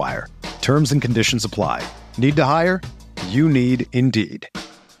Indeed.com/Blue Wire. Terms and conditions apply. Need to hire? You need Indeed.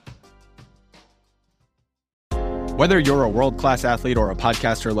 Whether you're a world-class athlete or a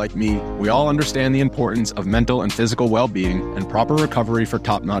podcaster like me, we all understand the importance of mental and physical well-being and proper recovery for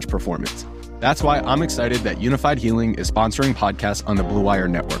top-notch performance. That's why I'm excited that Unified Healing is sponsoring podcasts on the Blue Wire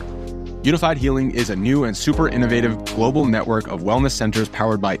Network. Unified Healing is a new and super innovative global network of wellness centers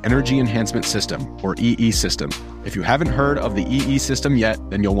powered by Energy Enhancement System, or EE System. If you haven't heard of the EE System yet,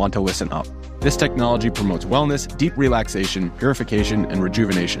 then you'll want to listen up. This technology promotes wellness, deep relaxation, purification, and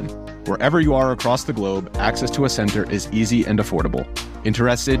rejuvenation. Wherever you are across the globe, access to a center is easy and affordable.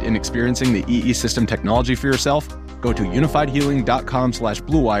 Interested in experiencing the EE System technology for yourself? Go to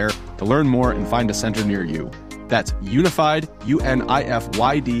unifiedhealing.com/Blue Wire to learn more and find a center near you. That's unified,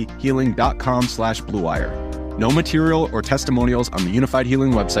 UNIFYD, healing.com/Blue Wire. No material or testimonials on the Unified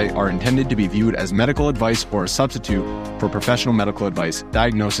Healing website are intended to be viewed as medical advice or a substitute for professional medical advice,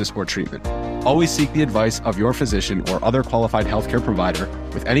 diagnosis, or treatment. Always seek the advice of your physician or other qualified healthcare provider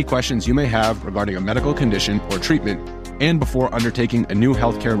with any questions you may have regarding a medical condition or treatment and before undertaking a new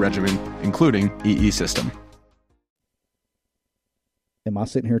healthcare regimen, including EE System. Am I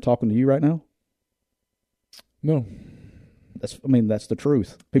sitting here talking to you right now? No. That's the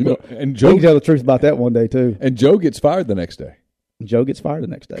truth. People and Joe can tell the truth about that one day too. And Joe gets fired the next day. Joe gets fired the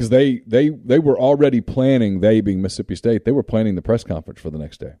next day because they were already planning. They being Mississippi State, they were planning the press conference for the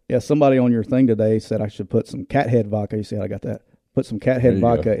next day. Yeah, somebody on your thing today said I should put some cat head vodka. You see how I got that? Put some cat head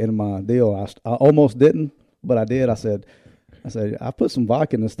vodka in my deal. I almost didn't, but I did. I said I put some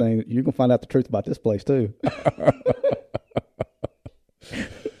vodka in this thing. You're gonna find out the truth about this place too.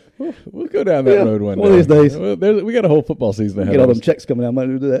 We'll go down that road one of these days. We got a whole football season ahead. Get all them checks coming out. Might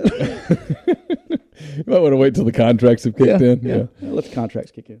do that. You might want to wait till the contracts have kicked in. Yeah. Let the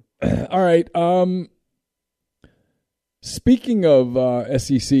contracts kick in. All right. Speaking of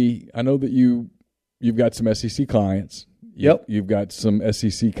SEC, I know that you've got some SEC clients. Yep. You've got some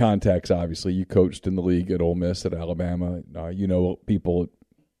SEC contacts, obviously. You coached in the league at Ole Miss, at Alabama. You know people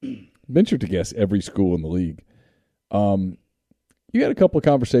at, venture to guess, every school in the league. You had a couple of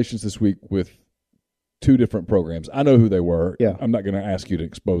conversations this week with two different programs. I know who they were. Yeah. I'm not going to ask you to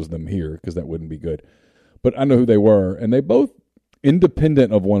expose them here because that wouldn't be good. But I know who they were, and they both,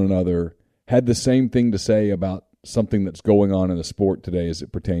 independent of one another, had the same thing to say about something that's going on in the sport today as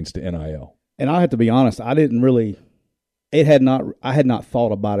it pertains to NIL. And I have to be honest, I had not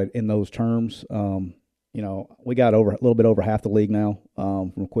thought about it in those terms. We got a little bit over half the league now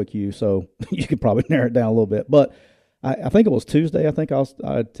from Quick U, so you could probably narrow it down a little bit. But I think it was Tuesday. I think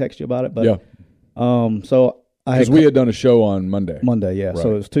I text you about it. But yeah. So we had done a show on Monday. Yeah. Right.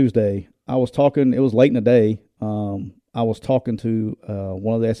 So it was Tuesday. I was talking. It was late in the day. I was talking to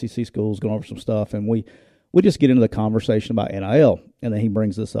one of the SEC schools, going over some stuff, and we just get into the conversation about NIL, and then he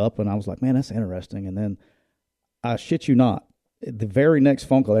brings this up, and I was like, man, that's interesting. And then I shit you not, the very next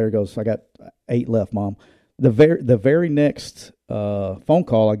phone call, there he goes. I got 8 left, Mom. The very next phone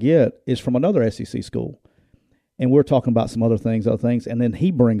call I get is from another SEC school, and we're talking about some other things, and then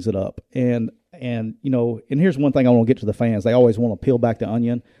he brings it up, and here's one thing I want to get to the fans. They always want to peel back the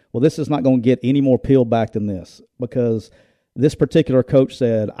onion. Well, this is not going to get any more peeled back than this, because this particular coach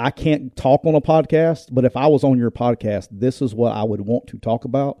said, I can't talk on a podcast, but if I was on your podcast, this is what I would want to talk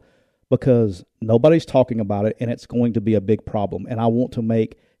about, because nobody's talking about it, and it's going to be a big problem. And I want to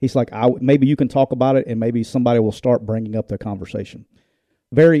make – he's like, maybe you can talk about it, and maybe somebody will start bringing up the conversation.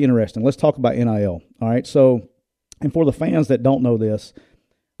 Very interesting. Let's talk about NIL. All right, so – and for the fans that don't know this,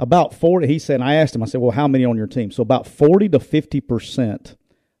 about 40 – he said – and I asked him, I said, well, how many on your team? So about 40 to 50%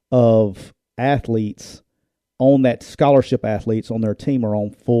 of athletes on that scholarship athletes on their team are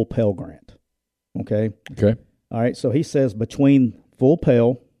on full Pell Grant. Okay? Okay. All right, so he says between full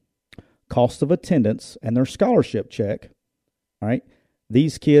Pell – cost of attendance, and their scholarship check, all right,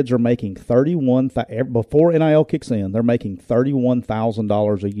 these kids are making before NIL kicks in, they're making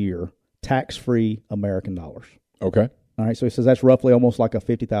 $31,000 a year, tax-free American dollars. Okay. All right, so he says that's roughly almost like a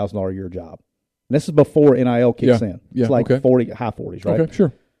 $50,000 a year job. And this is before NIL kicks in. Yeah, it's like okay. 40, high 40s, right? Okay,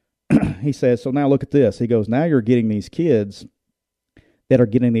 sure. He says, so now look at this. He goes, now you're getting these kids that are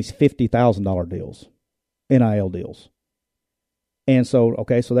getting these $50,000 deals, NIL deals. And so,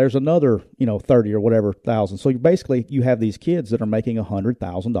 okay, so there's another, 30 or whatever thousand. So you have these kids that are making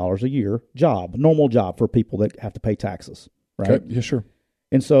 $100,000 a year normal job for people that have to pay taxes, right? Okay. Yeah, sure.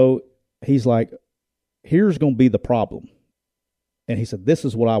 And so he's like, here's going to be the problem. And he said, this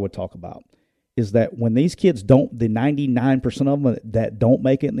is what I would talk about, is that when these kids the 99% of them that don't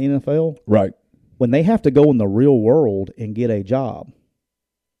make it in the NFL, right, when they have to go in the real world and get a job,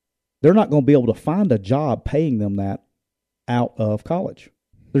 they're not going to be able to find a job paying them that out of college.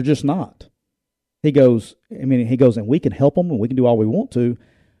 They're just not. He goes, and we can help them and we can do all we want to,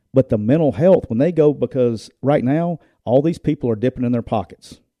 but the mental health, when they go, because right now, all these people are dipping in their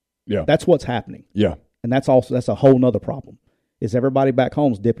pockets. Yeah. That's what's happening. Yeah. And that's a whole nother problem, is everybody back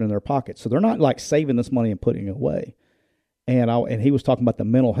home is dipping in their pockets. So they're not like saving this money and putting it away. And he was talking about the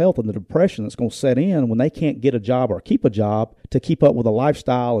mental health and the depression that's going to set in when they can't get a job or keep a job to keep up with a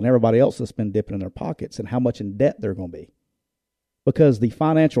lifestyle and everybody else that's been dipping in their pockets, and how much in debt they're going to be. Because the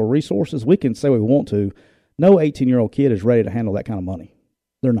financial resources, we can say we want to, no 18-year-old kid is ready to handle that kind of money.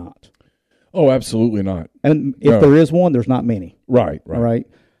 They're not. Oh, absolutely not. And if there is one, there's not many. Right. All right.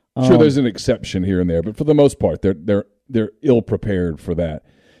 Sure, there's an exception here and there, but for the most part, they're ill prepared for that.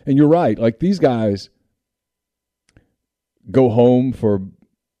 And you're right. Like, these guys go home for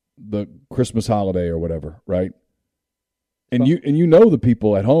the Christmas holiday or whatever, right? And you know the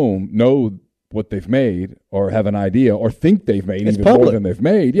people at home know what they've made, or have an idea, or think they've made it's even public. more than they've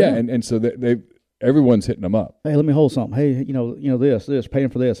made. Yeah, and so everyone's hitting them up. Hey, let me hold something. Hey, this, paying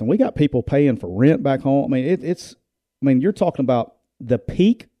for this. And we got people paying for rent back home. I mean, you're talking about the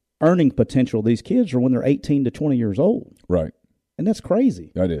peak earning potential of these kids are when they're 18 to 20 years old. Right. And that's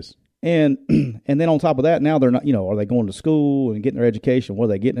crazy. That is. And then on top of that, now they're not, are they going to school and getting their education? What are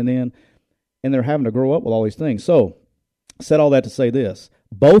they getting it in? And they're having to grow up with all these things. So, said all that to say this.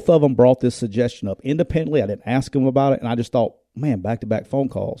 Both of them brought this suggestion up independently. I didn't ask them about it, and I just thought, man, back-to-back phone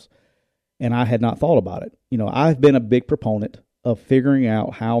calls. And I had not thought about it. I've been a big proponent of figuring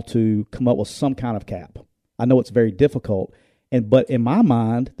out how to come up with some kind of cap. I know it's very difficult, but in my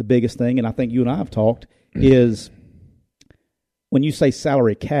mind, the biggest thing, and I think you and I have talked, is when you say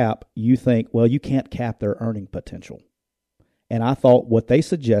salary cap, you think, well, you can't cap their earning potential. And I thought what they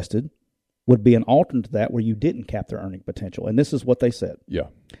suggested would be an alternate to that where you didn't cap their earning potential. And this is what they said. Yeah.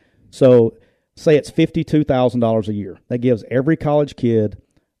 So say it's $52,000 a year. That gives every college kid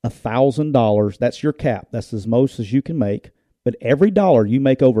 $1,000. That's your cap. That's as most as you can make. But every dollar you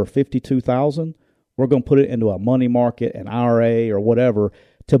make over $52,000, we're going to put it into a money market, an IRA, or whatever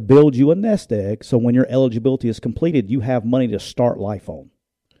to build you a nest egg. So when your eligibility is completed, you have money to start life on.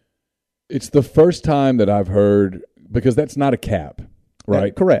 It's the first time that I've heard, because that's not a cap,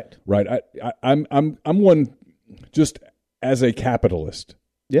 right? Correct. Right. I'm one, just as a capitalist,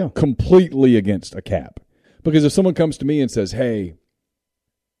 Yeah. completely against a cap. Because if someone comes to me and says, "Hey,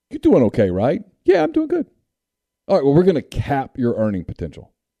 you're doing okay, right?" "Yeah, I'm doing good." "All right, well, we're going to cap your earning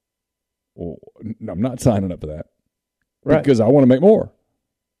potential." Well, I'm not signing up for that. Right. Because I want to make more.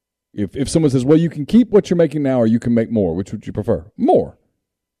 If someone says, "Well, you can keep what you're making now or you can make more," which would you prefer? More.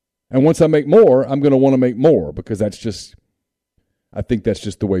 And once I make more, I'm going to want to make more, because that's just, I think that's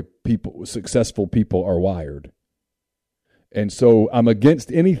just the way successful people are wired. And so I'm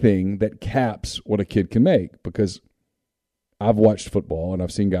against anything that caps what a kid can make, because I've watched football and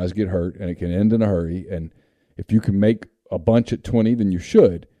I've seen guys get hurt and it can end in a hurry. And if you can make a bunch at 20, then you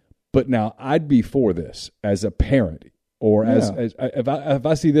should. But now I'd be for this as a parent, or as if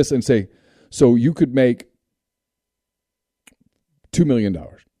I see this and say, so you could make $2 million.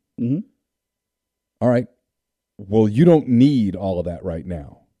 Mm-hmm. All right. Well, you don't need all of that right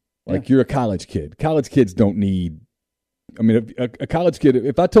now. Like, you're a college kid. College kids don't need, I mean, a college kid,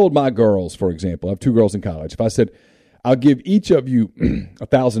 if I told my girls, for example, I have 2 girls in college, if I said, I'll give each of you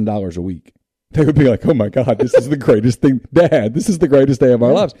 $1,000 a week, they would be like, "Oh my God, this is the greatest thing. Dad, this is the greatest day of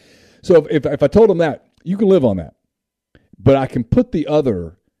our lives." So if I told them that, you can live on that. But I can put the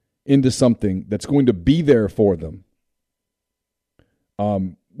other into something that's going to be there for them,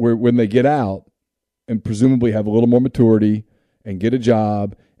 where when they get out and presumably have a little more maturity and get a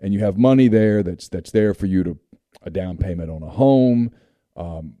job, and you have money there that's there for you to, a down payment on a home,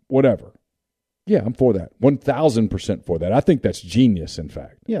 whatever. Yeah, I'm for that. 1,000% for that. I think that's genius, in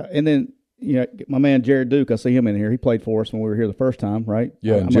fact. Yeah, and then, my man Jared Duke, I see him in here. He played for us when we were here the first time, right?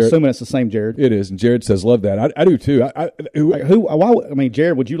 Yeah, I'm assuming it's the same Jared. It is, and Jared says, "Love that." I do too.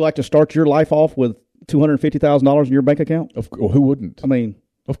 Jared, would you like to start your life off with $250,000 in your bank account? Well, who wouldn't? I mean,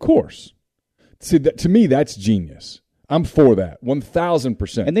 of course. See, to me, that's genius. I'm for that,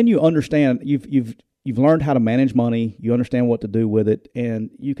 1,000%. And then you understand you've learned how to manage money. You understand what to do with it,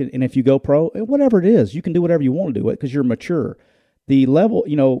 and you can. And if you go pro, whatever it is, you can do whatever you want to do with it because you're mature. The level,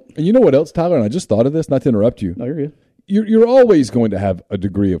 And you know what else, Tyler? And I just thought of this, not to interrupt you. No, you're good. You're always going to have a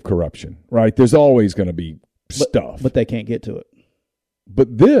degree of corruption, right? There's always going to be stuff. But they can't get to it.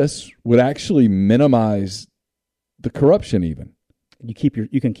 But this would actually minimize the corruption even. You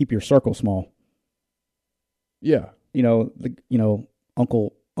can keep your circle small. Yeah.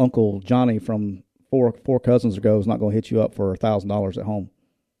 Uncle Johnny from four cousins ago is not going to hit you up for $1,000 at home.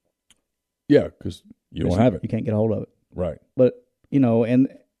 Yeah, because you don't have it. You can't get a hold of it. Right. But, and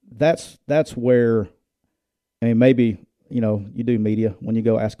that's where, I mean, maybe, you do media. When you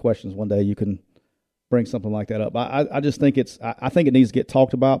go ask questions one day, you can bring something like that up. I just think I think it needs to get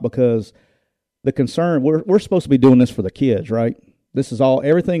talked about, because the concern, we're supposed to be doing this for the kids, right? This is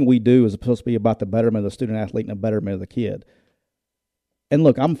everything we do is supposed to be about the betterment of the student athlete and the betterment of the kid. And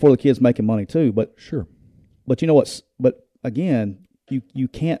look, I'm for the kids making money too, but sure. But you know what? But again, you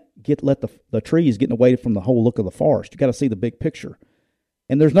can't let the trees get away from the whole look of the forest. You got to see the big picture.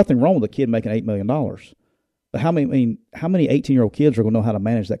 And there's nothing wrong with a kid making $8 million. But how many 18-year-old kids are going to know how to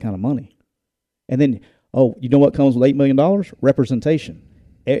manage that kind of money? And then, you know what comes with $8 million? Representation.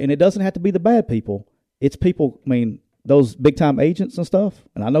 And it doesn't have to be the bad people. It's people, those big-time agents and stuff,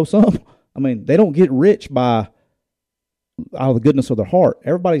 and I know some, they don't get rich out of the goodness of their heart.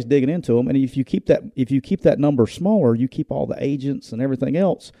 Everybody's digging into them, and if you keep that number smaller, you keep all the agents and everything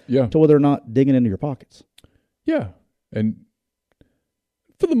else to where they're not digging into your pockets. Yeah, and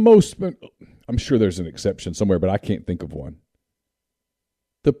for the most, I'm sure there's an exception somewhere, but I can't think of one.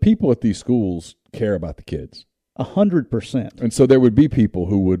 The people at these schools care about the kids 100%, and so there would be people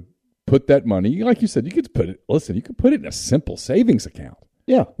who would put that money, like you said, you could put it in a simple savings account.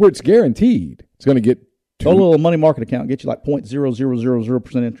 Yeah, where it's guaranteed it's going to get. A little money market account get you like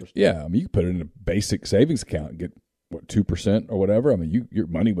 0.0000% interest. Yeah, you could put it in a basic savings account and get 2% or whatever. Your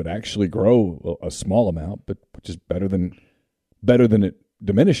money would actually grow a small amount, but which is better than it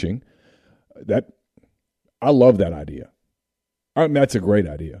diminishing. I love that idea. That's a great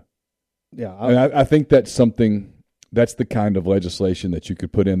idea. Yeah, I think that's something. That's the kind of legislation that you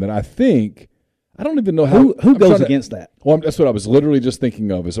could put in that I think I don't even know how. Who goes against that? Well, that's what I was literally just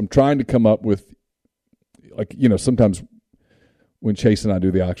thinking of. Is I'm trying to come up with, like, sometimes when Chase and I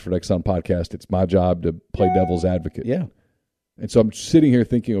do the Oxford Exxon podcast, it's my job to play devil's advocate. Yeah. And so I'm sitting here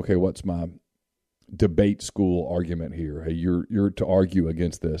thinking, okay, what's my debate school argument here? Hey, you're to argue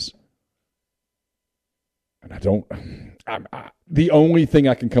against this. And I don't. The only thing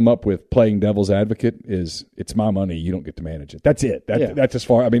I can come up with playing devil's advocate is it's my money. You don't get to manage it. That's it. That's as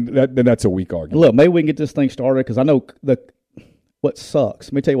far. I mean, that's a weak argument. Look, maybe we can get this thing started because I know what sucks.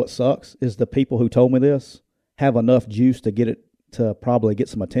 Let me tell you what sucks is the people who told me this have enough juice to get it to probably get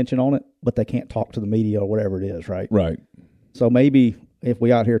some attention on it, but they can't talk to the media or whatever it is, right? Right. So maybe if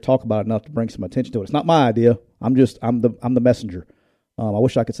we out here talk about it enough to bring some attention to it, it's not my idea. I'm the messenger. I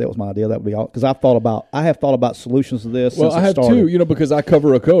wish I could say it was my idea. That would be all because I have thought about solutions to this. Well, since I have too. Because I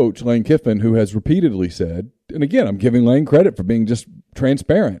cover a coach, Lane Kiffin, who has repeatedly said, and again, I'm giving Lane credit for being just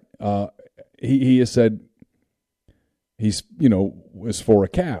transparent. He has said he's was for a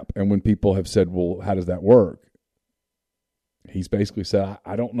cap, and when people have said, "Well, how does that work?" He's basically said,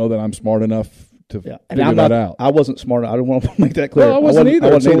 "I don't know that I'm smart enough to figure that out." I wasn't smart. I don't want to make that clear. Well, I wasn't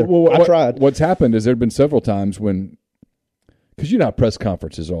either. I tried. What's happened is there have been several times when. Because you know how press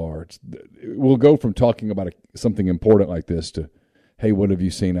conferences are. We'll go from talking about something important like this to, hey, what have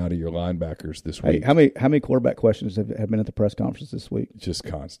you seen out of your linebackers this week? How many quarterback questions have been at the press conference this week? Just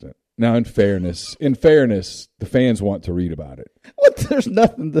constant. Now, in fairness, the fans want to read about it. What? There's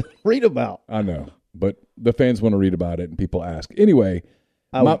nothing to read about. I know, but the fans want to read about it, and people ask. Anyway,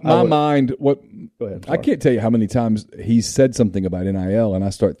 my mind, what? Go ahead. I can't tell you how many times he's said something about NIL, and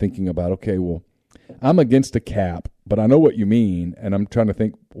I start thinking about, okay, well, I'm against a cap, but I know what you mean, and I'm trying to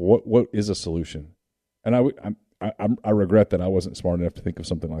think what is a solution. And I regret that I wasn't smart enough to think of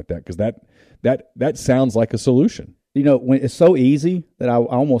something like that because that sounds like a solution. When it's so easy that I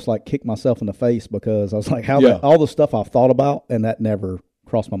almost like kicked myself in the face because I was like, all the stuff I've thought about, and that never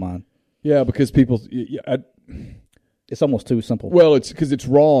crossed my mind. Yeah, because people, it's almost too simple. Well, it's because it's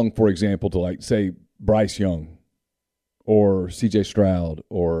wrong. For example, to like say Bryce Young. Or C.J. Stroud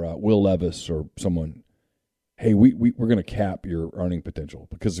or Will Levis or someone, hey, we're going to cap your earning potential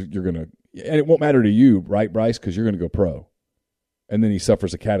because you're going to – and it won't matter to you, right, Bryce, because you're going to go pro. And then he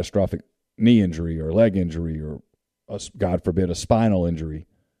suffers a catastrophic knee injury or leg injury or, God forbid, a spinal injury.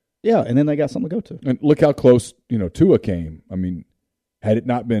 Yeah, and then they got something to go to. And look how close, Tua came. I mean, had it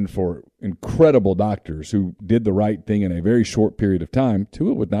not been for incredible doctors who did the right thing in a very short period of time,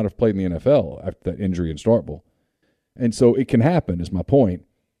 Tua would not have played in the NFL after that injury in Starkville. And so it can happen, is my point.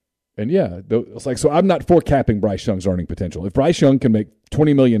 And yeah, it's like, so I'm not for capping Bryce Young's earning potential. If Bryce Young can make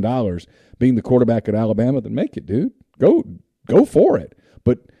 $20 million being the quarterback at Alabama, then make it, dude. Go for it.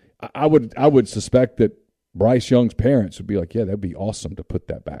 But I would suspect that Bryce Young's parents would be like, yeah, that'd be awesome to put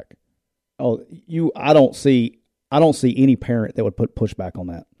that back. Oh, I don't see any parent that would put pushback on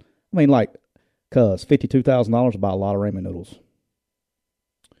that. I mean, like, cuz $52,000 buy a lot of ramen noodles.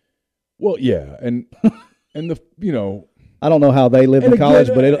 Well, yeah, and I don't know how they live in college,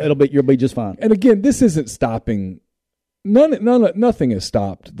 but you'll be just fine. And again, this isn't stopping. Nothing has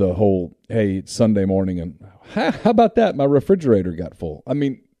stopped the whole. Hey, it's Sunday morning, and how about that? My refrigerator got full. I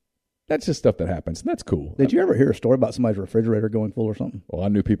mean, that's just stuff that happens, and that's cool. Did you ever hear a story about somebody's refrigerator going full or something? Well, I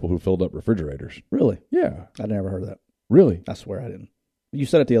knew people who filled up refrigerators. Really? Yeah, I never heard of that. Really? I swear I didn't. You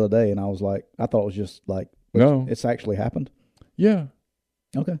said it the other day, and I was like, I thought it was just like, no, it's actually happened. Yeah.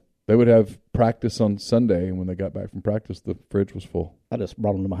 Okay. They would have practice on Sunday, and when they got back from practice, the fridge was full. I just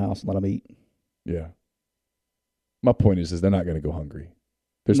brought them to my house and let them eat. Yeah. My point is they're not going to go hungry.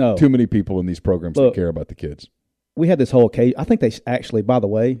 There's too many people in these programs that care about the kids. We had this whole occasion. I think they actually, by the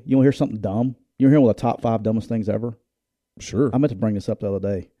way, you want to hear something dumb? You want to hear one of the top 5 dumbest things ever? Sure. I meant to bring this up the other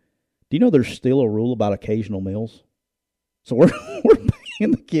day. Do you know there's still a rule about occasional meals? So we're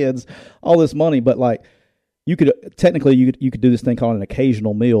paying the kids all this money, but like, you could do this thing called an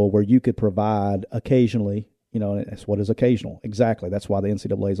occasional meal where you could provide occasionally, that's what is occasional. Exactly. That's why the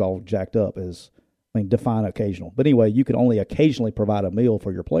NCAA is all jacked up define occasional. But anyway, you could only occasionally provide a meal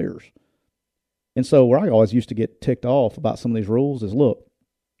for your players. And so where I always used to get ticked off about some of these rules is, look,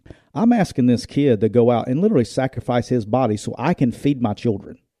 I'm asking this kid to go out and literally sacrifice his body so I can feed my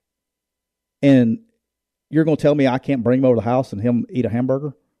children. And you're going to tell me I can't bring him over to the house and him eat a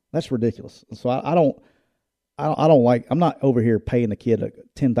hamburger? That's ridiculous. So I don't like, I'm not over here paying the kid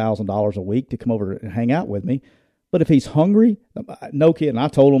 $10,000 a week to come over and hang out with me. But if he's hungry, no kid. And I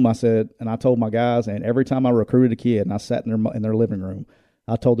told him, and I told my guys, and every time I recruited a kid and I sat in their living room,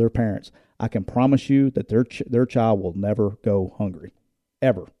 I told their parents, I can promise you that their child will never go hungry,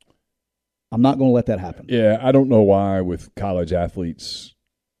 ever. I'm not going to let that happen. Yeah, I don't know why with college athletes,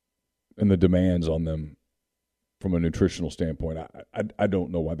 and the demands on them from a nutritional standpoint, I don't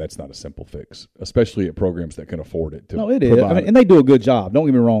know why that's not a simple fix, especially at programs that can afford it. No, it is. I mean, and they do a good job. Don't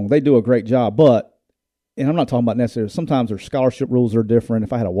get me wrong. They do a great job. But, and I'm not talking about necessarily, sometimes their scholarship rules are different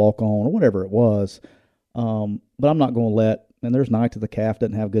if I had a walk-on or whatever it was. But I'm not going to let, and there's nights that the calf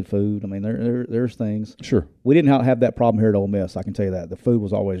doesn't have good food. I mean, there's things. Sure. We didn't have that problem here at Ole Miss, I can tell you that. The food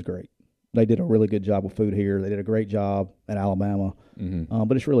was always great. They did a really good job with food here. They did a great job at Alabama. Mm-hmm.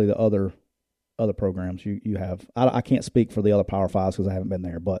 But it's really the other programs you have. I can't speak for the other Power Fives because I haven't been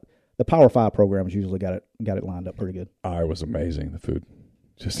there, but the Power Five programs usually got it lined up pretty good. Iowa's amazing. The food,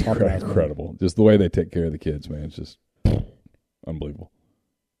 just incredible. Just the way they take care of the kids, man. It's just unbelievable.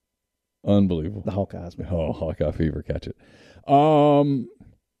 Unbelievable. The Hawkeyes, man. Oh, Hawkeye fever, catch it. Talk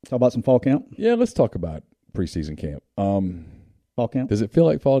about some fall camp. Yeah, let's talk about preseason camp. Fall camp. Does it feel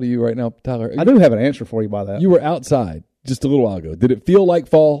like fall to you right now, Tyler? I do have an answer for you by that. You were outside just a little while ago. Did it feel like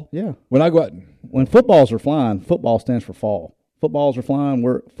fall? Yeah. When I go out, when footballs are flying, football stands for fall. Footballs are flying.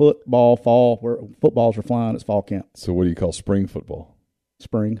 We're football fall. Where footballs are flying, it's fall camp. So what do you call spring football?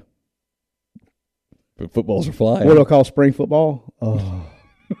 Spring. But footballs are flying. What do I call spring football? Oh.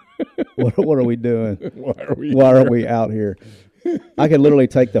 What are we doing? Why are we out here? I could literally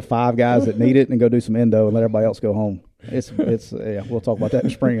take the 5 guys that need it and go do some endo and let everybody else go home. It's yeah. We'll talk about that in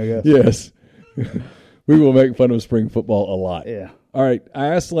spring, I guess. Yes. We will make fun of spring football a lot. Yeah. All right. I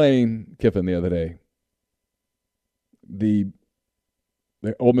asked Lane Kiffin the other day. The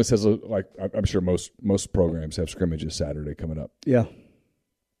Ole Miss has I'm sure most programs have scrimmages Saturday coming up. Yeah.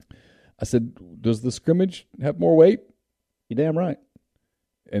 I said, does the scrimmage have more weight? You're damn right.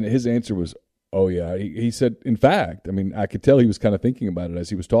 And his answer was, oh, yeah. He said, in fact, I mean, I could tell he was kind of thinking about it as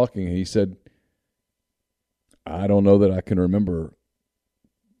he was talking. And he said, I don't know that I can remember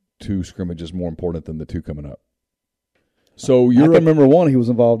 2 scrimmages more important than the 2 coming up. So I can remember one he was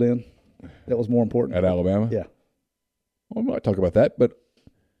involved in that was more important. At Alabama? Yeah. Well, I might talk about that. But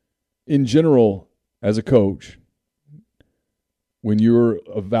in general, as a coach, when you're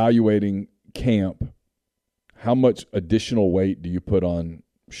evaluating camp, how much additional weight do you put on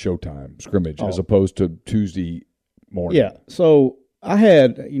showtime, scrimmage, as opposed to Tuesday morning? Yeah. So I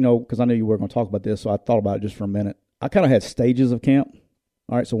had, because I knew you were going to talk about this, so I thought about it just for a minute. I kind of had stages of camp.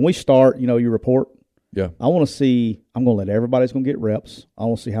 All right, so when we start, you report. Yeah. I want to see, I'm going to let everybody's going to get reps. I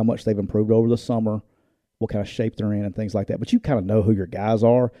want to see how much they've improved over the summer, what kind of shape they're in and things like that. But you kind of know who your guys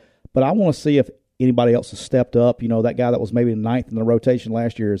are. But I want to see if anybody else has stepped up. That guy that was maybe 9th in the rotation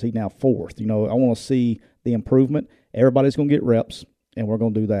last year, is he now 4th? I want to see the improvement. Everybody's going to get reps, and we're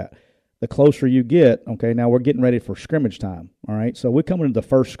going to do that. The closer you get, okay, now we're getting ready for scrimmage time, all right? So we're coming into the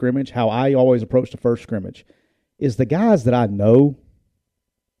first scrimmage. How I always approach the first scrimmage is the guys that I know,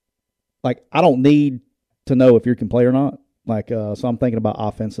 like I don't need to know if you can play or not. So I'm thinking about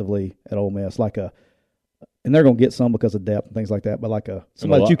offensively at Ole Miss, and they're going to get some because of depth and things like that, but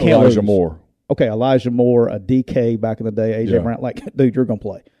somebody that you can't lose. Elijah Moore. Okay, Elijah Moore, a DK back in the day, AJ Brown, dude, you're going to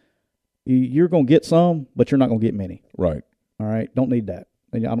play. You're going to get some, but you're not going to get many. Right. All right? Don't need that.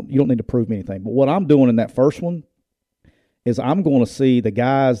 You don't need to prove me anything. But what I'm doing in that first one is I'm going to see the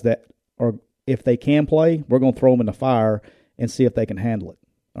guys that are, if they can play, we're going to throw them in the fire and see if they can handle it.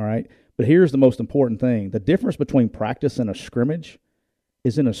 All right? But here's the most important thing. The difference between practice and a scrimmage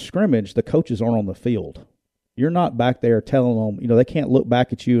is in a scrimmage, the coaches aren't on the field. You're not back there telling them, they can't look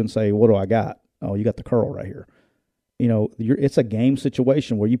back at you and say, what do I got? Oh, you got the curl right here. It's a game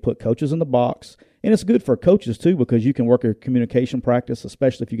situation where you put coaches in the box, and it's good for coaches too because you can work your communication practice,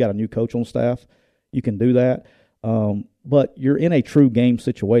 especially if you got a new coach on staff. You can do that, but you're in a true game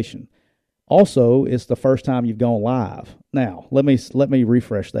situation. Also, it's the first time you've gone live. Now, let me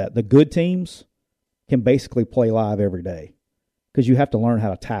refresh that. The good teams can basically play live every day because you have to learn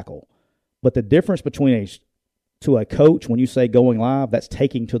how to tackle. But the difference between to a coach, when you say going live, that's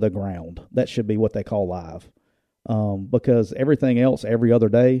taking to the ground. That should be what they call live. Because everything else every other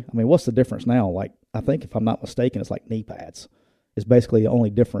day, I mean, what's the difference now? I think if I'm not mistaken, it's like knee pads. It's basically the only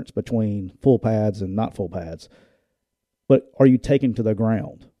difference between full pads and not full pads. But are you taking to the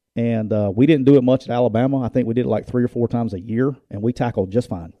ground? And we didn't do it much at Alabama. I think we did it 3 or 4 times a year, and we tackled just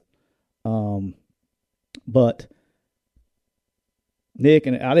fine. But Nick,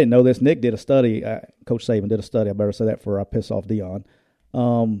 and I didn't know this, Nick did a study. Coach Saban did a study. I better say that before I piss off Dion.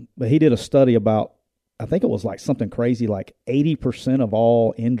 But he did a study about, I think it was something crazy, 80% of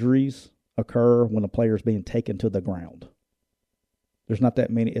all injuries occur when a player is being taken to the ground. There's not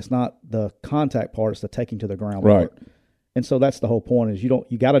that many. It's not the contact part, it's the taking to the ground part. And so that's the whole point is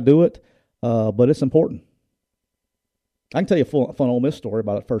you got to do it, but it's important. I can tell you a fun Ole Miss story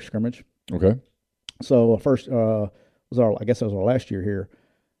about a first scrimmage. Okay. So first I guess it was our last year here.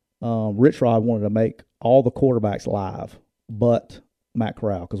 Rich Rod wanted to make all the quarterbacks live, but Matt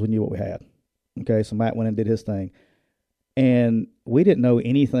Corral, because we knew what we had. Okay, so Matt went and did his thing. And we didn't know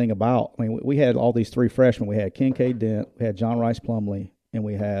anything about, I mean, we had all these 3 freshmen. We had Kincaid Dent, we had John Rice Plumlee, and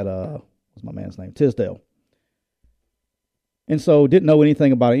we had, what's my man's name? Tisdale. And so didn't know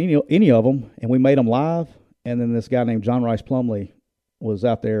anything about any of them, and we made them live. And then this guy named John Rice Plumlee was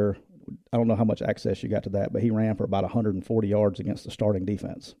out there. I don't know how much access you got to that, but he ran for about 140 yards against the starting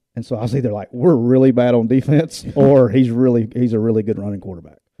defense. And so I was either like, we're really bad on defense, or he's a really good running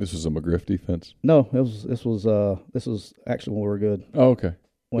quarterback. This was a McGriff defense? No, this was actually when we were good. Oh, okay.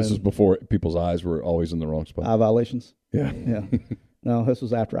 This was before people's eyes were always in the wrong spot. Eye violations? Yeah. Yeah. No, this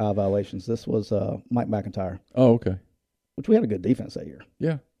was after eye violations. This was Mike McIntyre. Oh, okay. Which we had a good defense that year.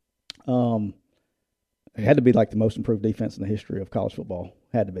 Yeah. It had to be like the most improved defense in the history of college football.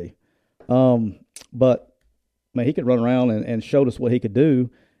 Had to be. But man, he could run around and showed us what he could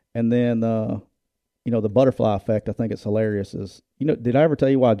do. And then, the butterfly effect, I think it's hilarious, is, did I ever tell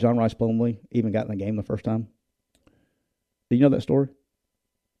you why John Rice Plumlee even got in the game the first time? Do you know that story?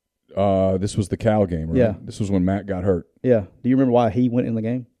 This was the Cal game, right? Yeah. This was when Matt got hurt. Yeah. Do you remember why he went in the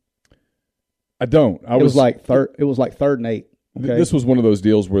game? I don't. It was like 3rd and 8. Okay? This was one of those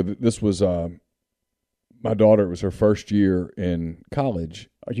deals where this was my daughter. It was her first year in college.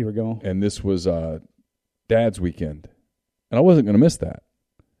 Oh, you were going? And this was Dad's weekend. And I wasn't going to miss that.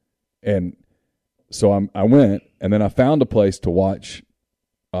 And so I went, and then I found a place to watch.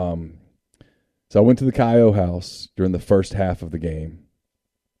 So I went to the Caio house during the first half of the game,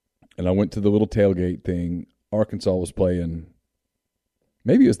 and I went to the little tailgate thing. Arkansas was playing.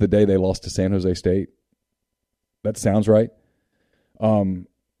 Maybe it was the day they lost to San Jose State. That sounds right.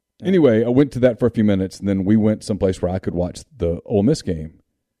 Anyway, I went to that for a few minutes, and then we went someplace where I could watch the Ole Miss game.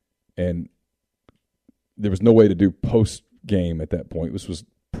 And there was no way to do post-game at that point. This was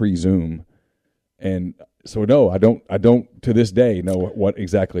pre-Zoom. And so, no, I don't to this day know what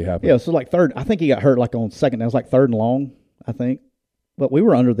exactly happened. Yeah, so like third, I think he got hurt like on second. That was like 3rd and long, I think. But we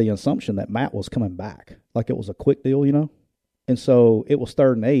were under the assumption that Matt was coming back. Like it was a quick deal, And so it was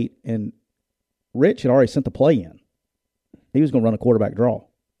 3rd and 8, and Rich had already sent the play in. He was going to run a quarterback draw.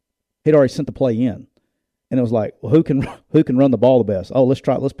 He'd already sent the play in. And it was like, well, who can run the ball the best? Oh, let's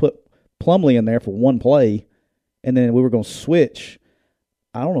put Plumlee in there for one play, and then we were going to switch.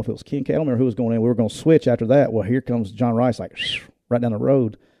 I don't know if it was Kincaid. I don't remember who was going in. We were going to switch after that. Well, here comes John Rice, like right down the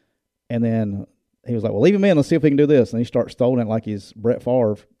road. And then he was like, well, leave him in. Let's see if he can do this. And he starts throwing it like he's Brett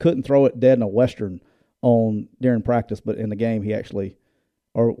Favre. Couldn't throw it dead in a Western during practice, but in the game he actually,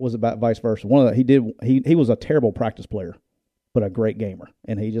 or was it about vice versa? One of the, he was a terrible practice player, but a great gamer.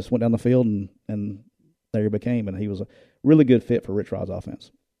 And he just went down the field and there he became. And he was a really good fit for Rich Rod's offense.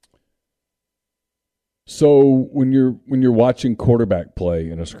 So when you're watching quarterback play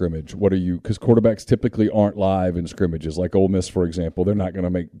in a scrimmage, what are you? Because quarterbacks typically aren't live in scrimmages. Like Ole Miss, for example, they're not going to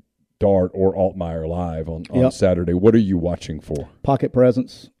make Dart or Altmaier live on Saturday. What are you watching for? Pocket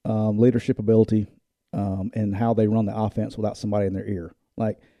presence, leadership ability, and how they run the offense without somebody in their ear.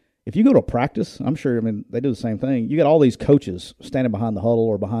 Like if you go to practice, I'm sure. I mean, they do the same thing. You got all these coaches standing behind the huddle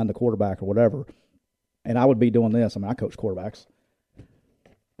or behind the quarterback or whatever. And I would be doing this. I mean, I coach quarterbacks.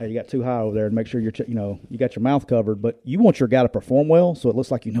 You got too high over there and make sure you got your mouth covered, but you want your guy to perform well, so it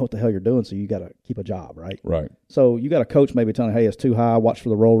looks like you know what the hell you're doing, so you got to keep a job, right? Right. So you got a coach maybe telling, hey, it's too high, watch for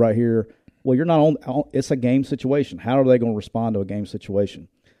the roll right here. Well, you're not on it's a game situation. How are they going to respond to a game situation?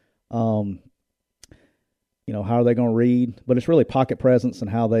 How are they going to read? But it's really pocket presence and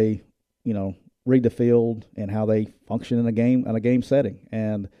how they, read the field and how they function in a game setting.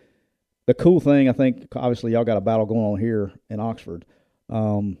 And the cool thing, I think, obviously y'all got a battle going on here in Oxford.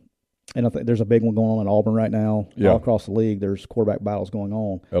 And I think there's a big one going on in Auburn right now. Yeah. All across the league, there's quarterback battles going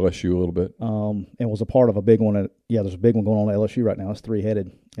on. LSU a little bit. And was a part of a big one. There's a big one going on at LSU right now. It's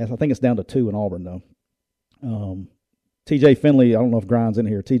 3-headed. I think it's down to 2 in Auburn, though. TJ Finley, I don't know if Grind's in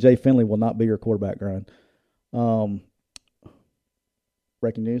here. TJ Finley will not be your quarterback, Grind.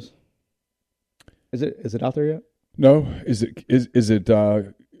 Breaking news. Is it out there yet? No. Is it it's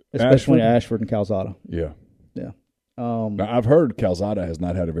between Ashford and Calzada. Yeah. Yeah. Now, I've heard Calzada has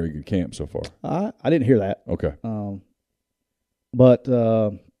not had a very good camp so far. I didn't hear that. Okay. But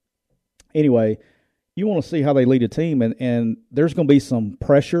anyway, you want to see how they lead a team, and there's going to be some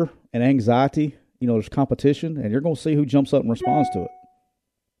pressure and anxiety. There's competition, and you're going to see who jumps up and responds to it.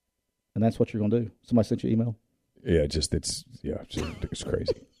 And that's what you're going to do. Somebody sent you an email? Yeah, it's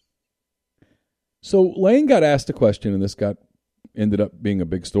crazy. So Lane got asked a question, and this ended up being a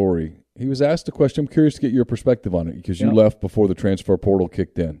big story. He was asked a question. I'm curious to get your perspective on it because you left before the transfer portal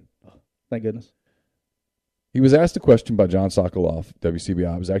kicked in. Thank goodness. He was asked a question by John Sokoloff,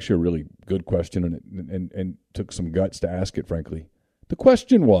 WCBI. It was actually a really good question, and took some guts to ask it, frankly. The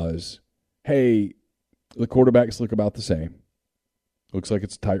question was, hey, the quarterbacks look about the same. Looks like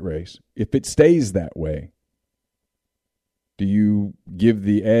it's a tight race. If it stays that way, do you give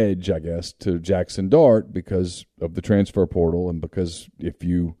the edge, I guess, to Jackson Dart because of the transfer portal and because if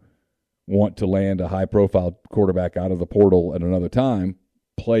you want to land a high-profile quarterback out of the portal at another time,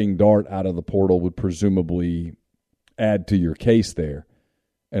 playing Dart out of the portal would presumably add to your case there?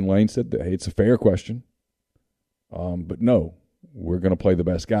 And Lane said that, hey, it's a fair question, but no, we're going to play the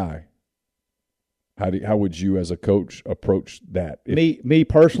best guy. How would you as a coach approach that? Me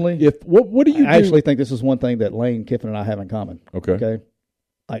personally, what do you I actually think this is one thing that Lane Kiffin and I have in common. Okay.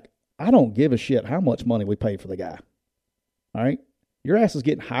 Like, I don't give a shit how much money we pay for the guy. All right? Your ass is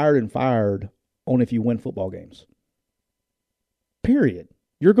getting hired and fired on if you win football games. Period.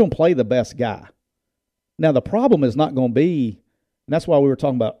 You're going to play the best guy. Now, the problem is not going to be, and that's why we were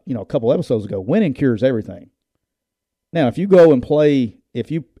talking about, a couple episodes ago, winning cures everything. Now, if you go and play, if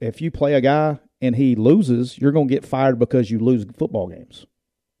you play a guy and he loses, you're going to get fired because you lose football games.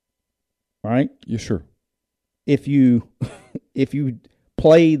 All right? Yeah, sure. If you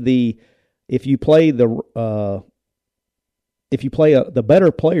play the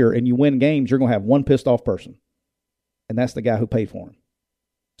better player and you win games, you're going to have one pissed off person, and that's the guy who paid for him.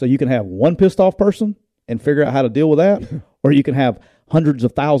 So you can have one pissed off person and figure out how to deal with that, or you can have hundreds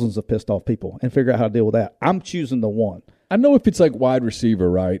of thousands of pissed off people and figure out how to deal with that. I'm choosing the one. I know if it's like wide receiver,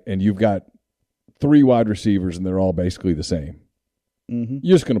 right, and you've got 3 wide receivers and they're all basically the same,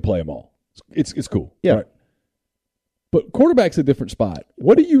 you're just going to play them all. It's cool. Yeah. Right? But quarterback's a different spot.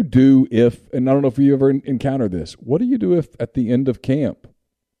 What do you do if, and I don't know if you ever encounter this, what do you do if at the end of camp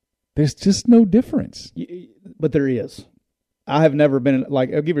there's just no difference? But there is. I have never been,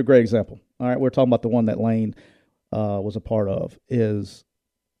 like, I'll give you a great example. All right, we're talking about the one that Lane was a part of, is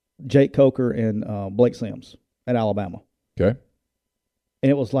Jake Coker and Blake Sims at Alabama. Okay. And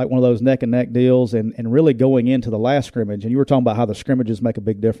it was like one of those neck-and-neck deals, and really going into the last scrimmage, and you were talking about how the scrimmages make a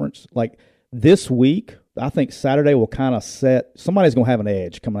big difference. Like, this week, I think Saturday will kind of set – somebody's going to have an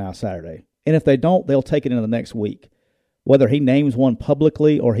edge coming out Saturday. And if they don't, they'll take it into the next week. Whether he names one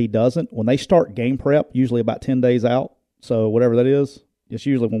publicly or he doesn't, when they start game prep, usually about 10 days out, so whatever that is, it's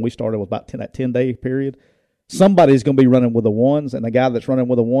usually when we started was about that 10-day period, somebody's going to be running with the ones, and the guy that's running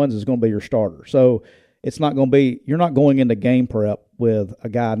with the ones is going to be your starter. So – it's not going to be – you're not going into game prep with a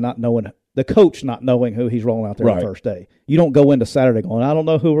guy not knowing – the coach not knowing who he's rolling out there on the first day. You don't go into Saturday going, I don't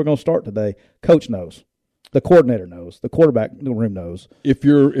know who we're going to start today. Coach knows. The coordinator knows. The quarterback room knows. If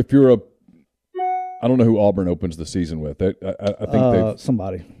you're a – I don't know who Auburn opens the season with. I think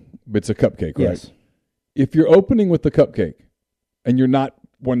somebody. It's a cupcake, right? Yes. If you're opening with the cupcake and you're not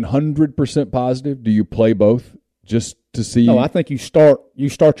 100% positive, do you play both just to see? No, I think you start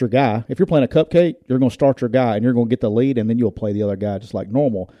your guy. If you're playing a cupcake, you're going to start your guy, and you're going to get the lead, and then you'll play the other guy just like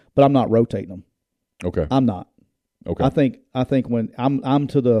normal. But I'm not rotating them. Okay. I'm not. Okay. I think when I'm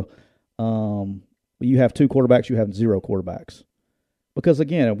to the you have 2 quarterbacks, you have 0 quarterbacks. Because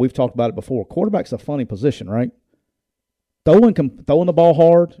again, we've talked about it before. Quarterback's a funny position, right? Throwing the ball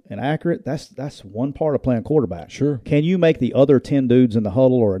hard and accurate, that's one part of playing quarterback. Sure. Can you make the other 10 dudes in the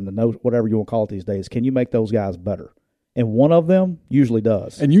huddle or in the note, whatever you want to call it these days, can you make those guys better? And one of them usually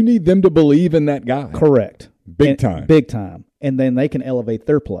does. And you need them to believe in that guy. Correct. Big time. Big time. And then they can elevate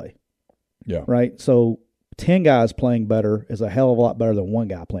their play. Yeah. Right? So 10 guys playing better is a hell of a lot better than one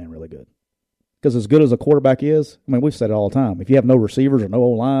guy playing really good. Because as good as a quarterback is, I mean, we've said it all the time. If you have no receivers or no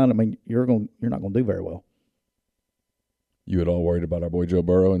O-line, I mean, you're not going to do very well. You at all worried about our boy Joe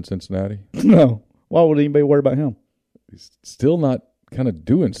Burrow in Cincinnati? No. Why would anybody worry about him? He's still not kind of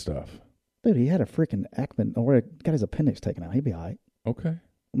doing stuff. Dude, he had a freaking Ackman, or got his appendix taken out. He'd be all right. Okay.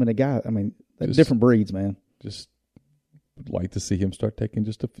 I mean, they're different breeds, man. Just would like to see him start taking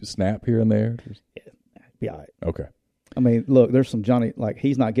just a snap here and there. Yeah, be all right. Okay. I mean, look, there's some Johnny, like,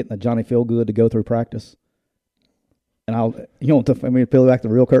 he's not getting the Johnny Feel-Good to go through practice. And peel back the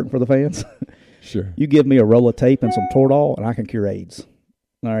real curtain for the fans? Sure. You give me a roll of tape and some Toradol, and I can cure AIDS.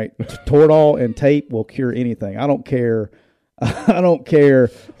 All right? Toradol and tape will cure anything. I don't care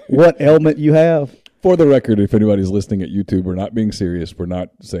what ailment you have. For the record, if anybody's listening at YouTube, we're not being serious. We're not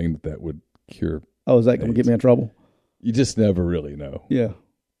saying that would cure Oh, is that going to get me in trouble? You just never really know. Yeah.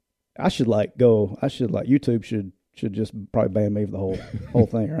 YouTube should just probably ban me for the whole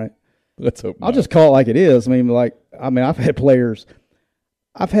thing, right? Let's hope not. I'll just call it like it is. I've had players,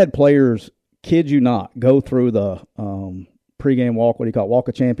 kid you not, go through the pregame walk, what do you call it, Walk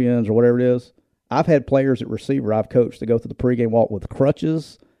of Champions or whatever it is. I've had players at receiver I've coached to go through the pregame walk with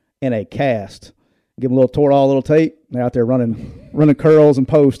crutches and a cast, give them a little Toradol, a little tape. They're out there running curls and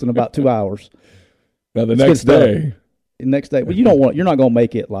posts in about 2 hours. Now the next day, but you're not going to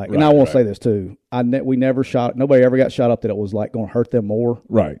make it like. Right, and I want to say this too. We never shot. Nobody ever got shot up that it was like going to hurt them more.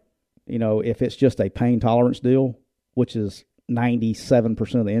 Right. You know, if it's just a pain tolerance deal, which is 97%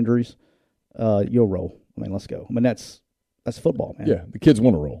 of the injuries, you'll roll. I mean, let's go. I mean, that's football, man. Yeah, the kids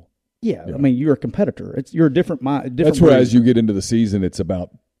want to roll. Yeah, I mean, you're a competitor. You're a different mind. That's where, as you get into the season, it's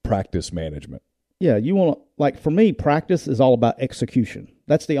about practice management. Yeah, you want to, like, for me, practice is all about execution.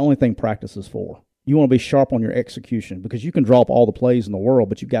 That's the only thing practice is for. You want to be sharp on your execution because you can draw up all the plays in the world,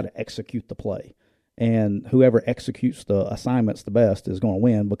 but you've got to execute the play. And whoever executes the assignments the best is going to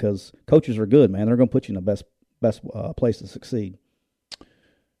win because coaches are good, man. They're going to put you in the best place to succeed.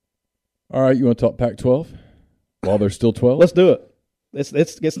 All right, you want to talk Pac-12 while there's still 12? Let's do it. It's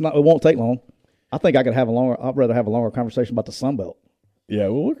not. It won't take long. I think I could have I'd rather have a longer conversation about the Sun Belt. Yeah,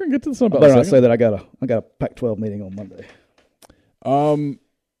 well, we're gonna get to the Sun Belt. I better not say that I got a Pac-12 meeting on Monday.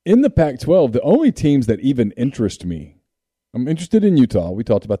 In the Pac-12, the only teams that even interest me, I'm interested in Utah. We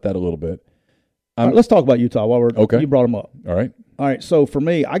talked about that a little bit. Right, let's talk about Utah while we're okay. You brought them up. All right. So for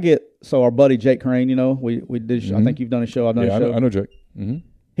me, our buddy Jake Crane. You know, we did. Mm-hmm. I think you've done a show. I've done a show. I know Jake. Mm-hmm.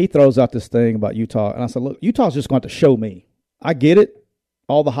 He throws out this thing about Utah, and I said, look, Utah's just going to show me. I get it.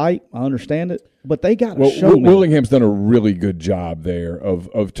 All the hype, I understand it, but they got to show me. Willingham's done a really good job there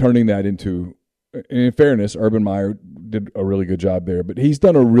of turning that into, in fairness, Urban Meyer did a really good job there, but he's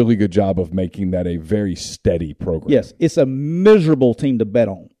done a really good job of making that a very steady program. Yes, it's a miserable team to bet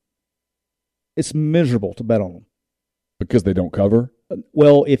on. It's miserable to bet on them. Because they don't cover?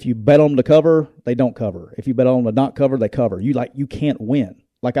 Well, if you bet on them to cover, they don't cover. If you bet on them to not cover, they cover. You can't win.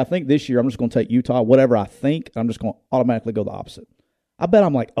 Like, I think this year I'm just going to take Utah, whatever I think, I'm just going to automatically go the opposite. I bet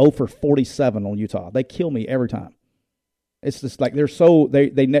I'm like 0 for 47 on Utah. They kill me every time. It's just like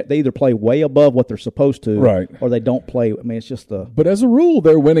they either play way above what they're supposed to, right, or they don't play. I mean, it's just the. But as a rule,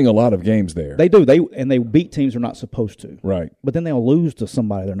 they're winning a lot of games there. They do. They beat teams they're not supposed to. Right. But then they'll lose to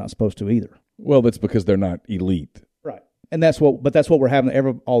somebody they're not supposed to either. Well, that's because they're not elite. Right. And that's what we're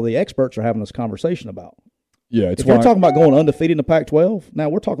having. All the experts are having this conversation about. Yeah, it's. If we're talking about going undefeated in the Pac-12, now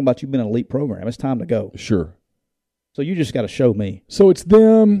we're talking about you've been an elite program. It's time to go. Sure. So you just got to show me. So it's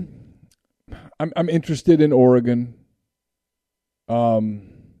them. I'm interested in Oregon.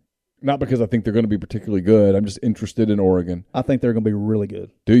 Not because I think they're going to be particularly good. I'm just interested in Oregon. I think they're going to be really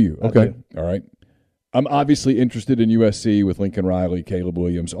good. Do you? Okay. All right. I'm obviously interested in USC with Lincoln Riley, Caleb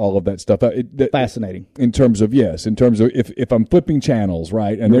Williams, all of that stuff. Fascinating. In terms of if I'm flipping channels,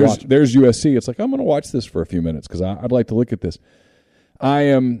 right, and there's USC, it's like I'm going to watch this for a few minutes because I'd like to look at this. I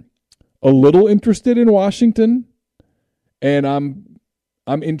am a little interested in Washington. And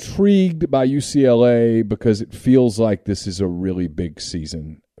I'm intrigued by UCLA because it feels like this is a really big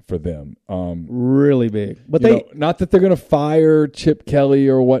season for them. Really big. But not that they're going to fire Chip Kelly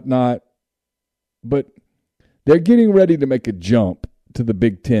or whatnot, but they're getting ready to make a jump to the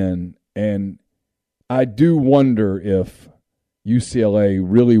Big Ten. And I do wonder if UCLA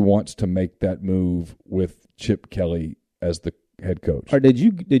really wants to make that move with Chip Kelly as the head coach. Or did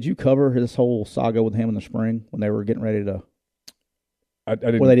you cover his whole saga with him in the spring when they were getting ready to? I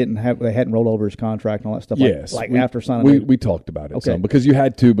didn't. Well, they hadn't rolled over his contract and all that stuff. Yes, after signing. We talked about it some because you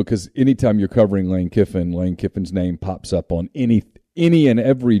had to, because anytime you're covering Lane Kiffin's name pops up on any and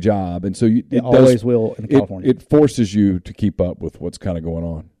every job, and so it always will in California. It forces you to keep up with what's kind of going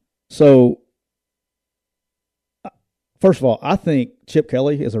on. So, first of all, I think Chip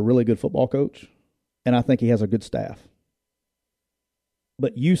Kelly is a really good football coach, and I think he has a good staff.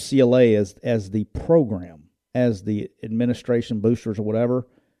 But UCLA as the program, as the administration boosters or whatever,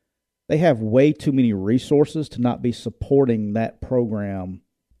 they have way too many resources to not be supporting that program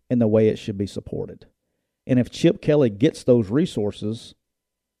in the way it should be supported. And if Chip Kelly gets those resources,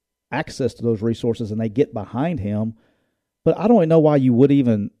 access to those resources, and they get behind him, but I don't even know why you would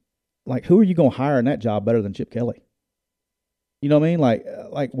even, like, who are you going to hire in that job better than Chip Kelly? You know what I mean?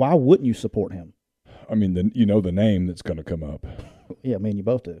 Like why wouldn't you support him? I mean, the name that's going to come up. Yeah, me and you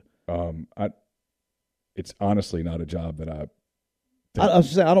both do. It's honestly not a job that I was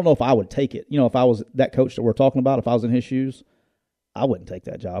just saying, I don't know if I would take it. You know, if I was that coach that we're talking about, if I was in his shoes, I wouldn't take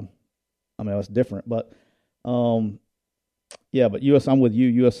that job. I mean, it's different, but yeah. But I'm with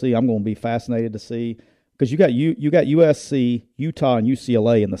you, USC. I'm going to be fascinated to see, because you got USC, Utah, and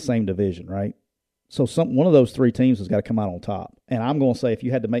UCLA in the same division, right? So one of those three teams has got to come out on top. And I'm going to say, if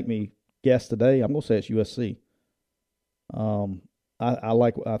you had to make me guess today, I'm going to say it's USC.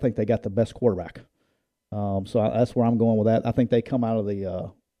 I think they got the best quarterback. So that's where I'm going with that. I think they come out of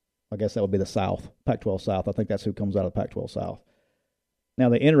the, I guess that would be the South, Pac-12 South. I think that's who comes out of the Pac-12 South. Now,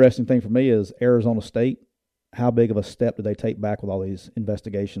 the interesting thing for me is Arizona State. How big of a step did they take back with all these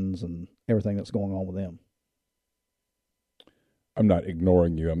investigations and everything that's going on with them? I'm not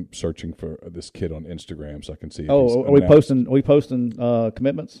ignoring you. I'm searching for this kid on Instagram so I can see. Oh, are we posting? Are we posting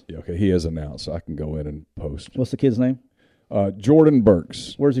commitments? Yeah, okay. He has announced, so I can go in and post. What's the kid's name? Jordan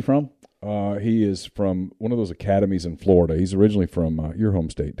Burks. Where's he from? He is from one of those academies in Florida. He's originally from your home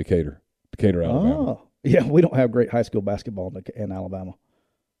state, Decatur, Alabama. Oh, yeah. We don't have great high school basketball in Alabama.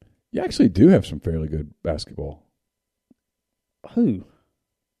 You actually do have some fairly good basketball. Who?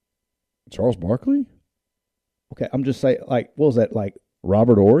 Charles Barkley? Okay, I'm just saying, like, what was that, like?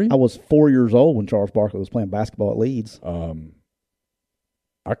 Robert Horry? I was 4 years old when Charles Barkley was playing basketball at Leeds.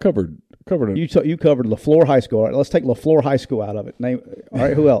 I covered it. You covered LaFleur High School. All right, let's take LaFleur High School out of it. All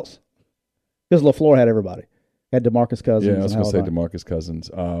right, who else? Because LaFleur had everybody. Had DeMarcus Cousins. Yeah, I was going to say DeMarcus Cousins.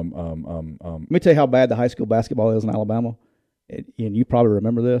 Let me tell you how bad the high school basketball is in Alabama. And you probably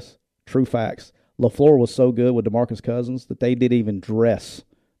remember this. True facts. LaFleur was so good with DeMarcus Cousins that they didn't even dress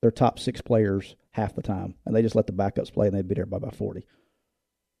their top 6 players half the time. And they just let the backups play, and they'd beat everybody by 40.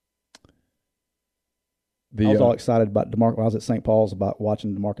 I was all excited about DeMarcus when I was at St. Paul's about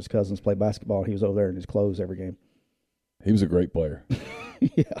watching DeMarcus Cousins play basketball. He was over there in his clothes every game. He was a great player.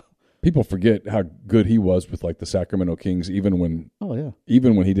 Yeah. People forget how good he was with like the Sacramento Kings, even when he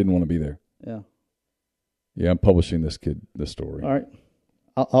didn't want to be there. Yeah. Yeah, I'm publishing this story. All right.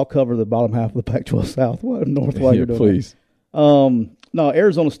 I'll cover the bottom half of the Pac-12 South, North while you're doing please. No,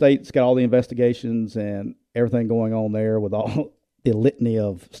 Arizona State's got all the investigations and everything going on there with all the litany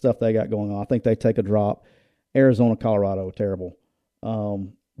of stuff they got going on. I think they take a drop. Arizona, Colorado, terrible.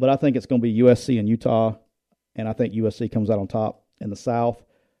 But I think it's going to be USC and Utah, and I think USC comes out on top in the South.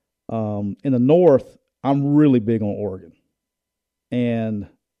 In the North, I'm really big on Oregon. And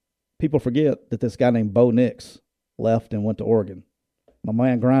people forget that this guy named Bo Nix left and went to Oregon. My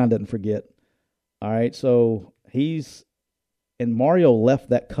man Grind doesn't forget. All right, so and Mario left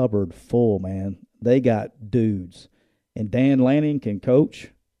that cupboard full, man. They got dudes. And Dan Lanning can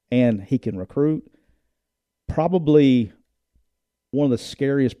coach, and he can recruit. Probably one of the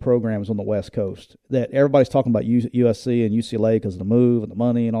scariest programs on the West Coast that everybody's talking about USC and UCLA because of the move and the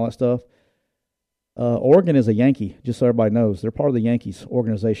money and all that stuff. Oregon is a Yankee, just so everybody knows. They're part of the Yankees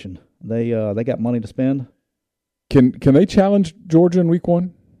organization. They got money to spend. Can they challenge Georgia in week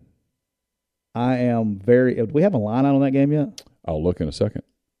 1? I am do we have a line out on that game yet? I'll look in a second.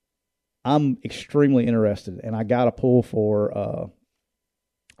 I'm extremely interested, and I got a pull for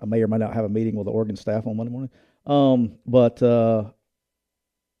I may or may not have a meeting with the Oregon staff on Monday morning. But the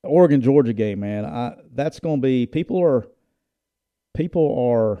Oregon-Georgia game, man, that's going to be people are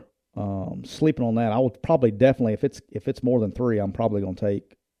sleeping on that. I would probably definitely, if it's more than 3, I'm probably going to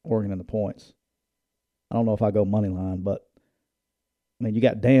take Oregon in the points. I don't know if I go money line, but I mean, you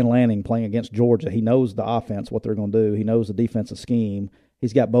got Dan Lanning playing against Georgia. He knows the offense, what they're going to do. He knows the defensive scheme.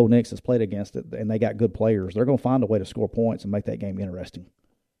 He's got Bo Nix that's played against it, and they got good players. They're going to find a way to score points and make that game interesting.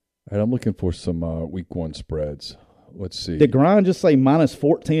 All right, I'm looking for some week 1 spreads. Let's see. Did Grind just say minus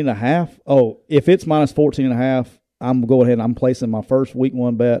 14.5? Oh, if it's minus 14.5, I'm going ahead and I'm placing my first week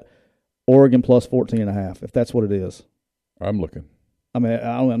 1 bet, Oregon plus 14.5, if that's what it is. I'm looking. I mean,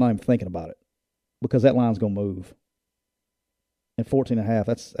 I'm not even thinking about it because that line's going to move. And 14.5,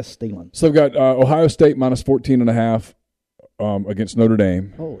 that's stealing. So I've got Ohio State minus 14.5 against Notre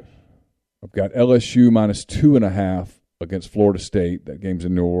Dame. Holy. I've got LSU minus 2.5 against Florida State. That game's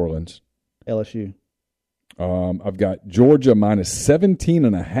in New Orleans. LSU. I've got Georgia minus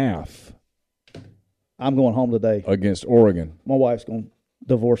 17.5. I'm going home today. Against Oregon. My wife's going to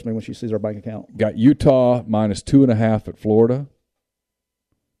divorce me when she sees our bank account. Got Utah minus 2.5 at Florida.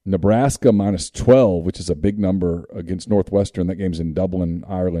 Nebraska minus 12, which is a big number against Northwestern. That game's in Dublin,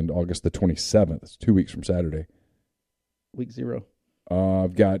 Ireland, August the 27th. It's 2 weeks from Saturday. Week 0.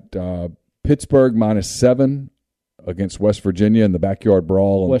 I've got Pittsburgh minus 7 against West Virginia in the backyard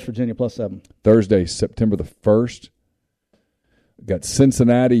brawl. West Virginia plus 7. Thursday, September the 1st. Got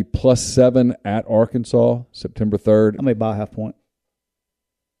Cincinnati plus 7 at Arkansas, September 3rd. I may buy a half point.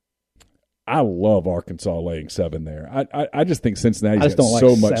 I love Arkansas laying 7 there. I just think Cincinnati's got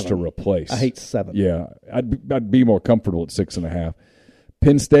so much to replace. I hate 7. Yeah, I'd be more comfortable at 6.5.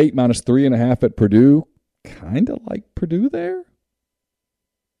 Penn State minus 3.5 at Purdue. Kind of like Purdue there.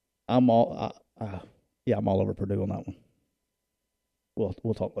 I'm all over Purdue on that one.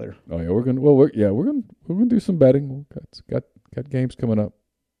 We'll talk later. Oh yeah, we're gonna do some betting. Got games coming up.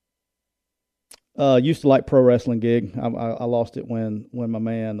 Used to like pro wrestling gig. I lost it when my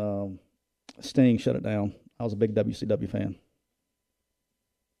man Sting shut it down. I was a big WCW fan.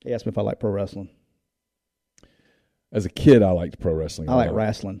 He asked me if I like pro wrestling. As a kid, I liked pro wrestling. I like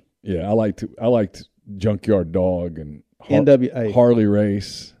wrestling. Yeah, I liked Junkyard Dog and NWA, Harley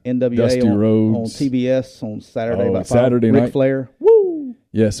Race, NWA Dusty Rhodes on TBS on Saturday. Oh, Saturday night. Ric Flair. Woo!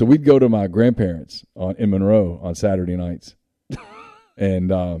 Yeah, so we'd go to my grandparents in Monroe on Saturday nights,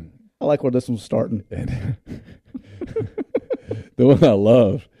 and I like where this one's starting. And the one I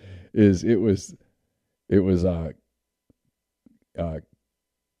love is it was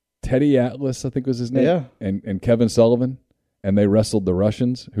Teddy Atlas, I think was his name, yeah, and Kevin Sullivan, and they wrestled the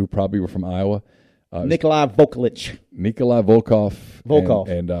Russians, who probably were from Iowa. Nikolai Volkov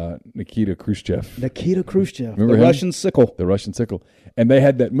and Nikita Khrushchev. Nikita Khrushchev, Remember the him? Russian sickle. The Russian sickle. And they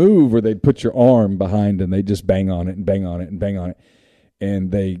had that move where they'd put your arm behind and they just bang on it and bang on it and bang on it.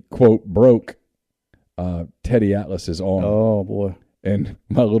 And they, quote, broke Teddy Atlas's arm. Oh, boy. And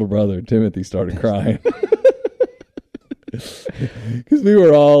my little brother, Timothy, started crying. Because we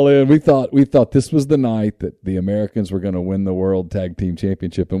were all in. We thought this was the night that the Americans were going to win the World Tag Team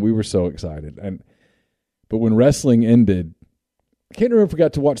Championship, and we were so excited. But when wrestling ended, I can't remember if we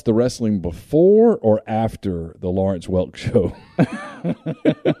got to watch the wrestling before or after the Lawrence Welk show.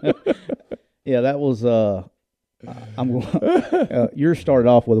 Yeah, that was. Yours started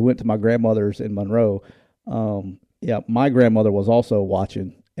off with went to my grandmother's in Monroe. Yeah, my grandmother was also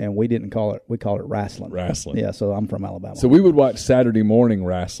watching, and we didn't call it. We called it wrestling. Wrestling. Yeah, so I'm from Alabama. So we would watch Saturday morning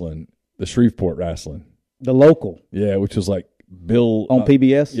wrestling, the Shreveport wrestling. The local. Yeah, which was like Bill on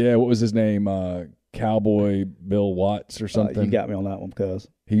PBS. Yeah, what was his name? Cowboy Bill Watts or something. You got me on that one because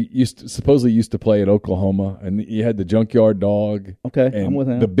he supposedly used to play at Oklahoma, and he had the Junkyard Dog. Okay, and I'm with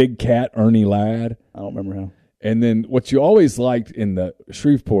him. The big cat Ernie Ladd. I don't remember him. And then what you always liked in the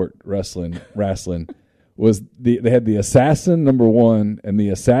Shreveport wrestling was they had the Assassin number 1 and the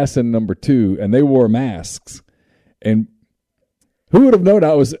Assassin number 2, and they wore masks. And who would have known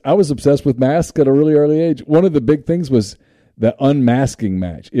I was obsessed with masks at a really early age? One of the big things was the unmasking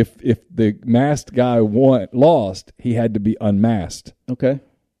match. If the masked guy lost, he had to be unmasked. Okay.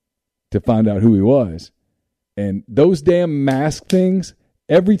 To find out who he was. And those damn mask things,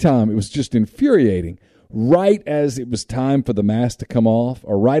 every time it was just infuriating. Right as it was time for the mask to come off,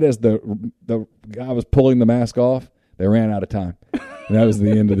 or right as the guy was pulling the mask off, they ran out of time. And that was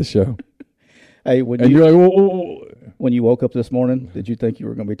the end of the show. Hey, you're like, whoa. When you woke up this morning, did you think you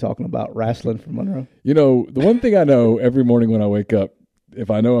were going to be talking about wrestling from Monroe? You know, the one thing I know every morning when I wake up, if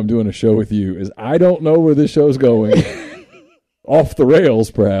I know I'm doing a show with you, is I don't know where this show's going. Off the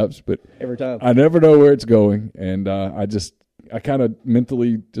rails, perhaps, but every time I never know where it's going, and I kind of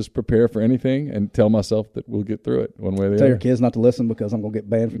mentally just prepare for anything and tell myself that we'll get through it one way or the other. Tell your kids not to listen because I'm going to get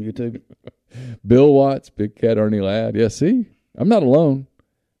banned from YouTube. Bill Watts, Big Cat Ernie Ladd. Yeah, see, I'm not alone.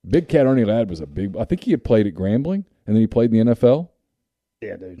 Big Cat Ernie Ladd was I think he had played at Grambling, and then he played in the NFL.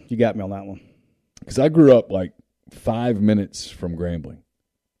 Yeah, dude. You got me on that one. Because I grew up like 5 minutes from Grambling.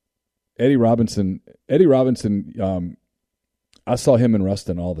 Eddie Robinson, I saw him in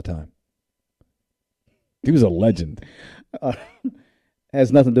Ruston all the time. He was a legend.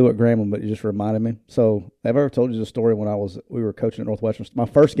 Has nothing to do with Grambling, but you just reminded me. So, have I ever told you the story when we were coaching at Northwestern? My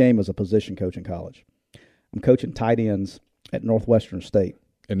first game as a position coach in college. I'm coaching tight ends at Northwestern State.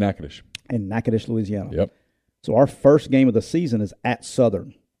 In Natchitoches, Louisiana. Yep. So our first game of the season is at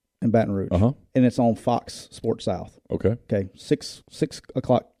Southern in Baton Rouge. Uh-huh. And it's on Fox Sports South. Okay. 6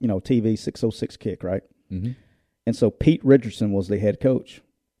 o'clock, TV, 6:06 kick, right? Mm-hmm. And so Pete Richardson was the head coach.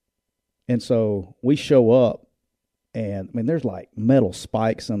 And so we show up, and, I mean, there's like metal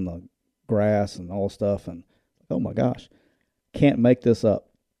spikes in the grass and all stuff. And, oh, my gosh, can't make this up.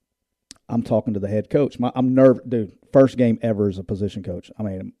 I'm talking to the head coach. I'm nervous. Dude, first game ever as a position coach. I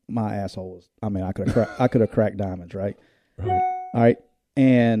mean, my asshole was, I could have cracked diamonds, right? Right. All right.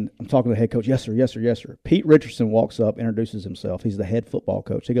 And I'm talking to the head coach. Yes, sir. Yes, sir. Yes, sir. Pete Richardson walks up, introduces himself. He's the head football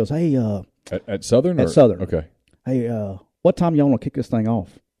coach. He goes, hey. At Southern? At Southern. Okay. Hey, what time y'all want to kick this thing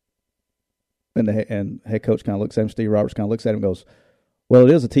off? And the head coach kind of looks at him. Steve Roberts kind of looks at him and goes, well,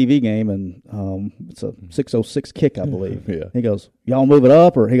 it is a TV game, and it's a 6:06 kick, I believe. Yeah. He goes, y'all move it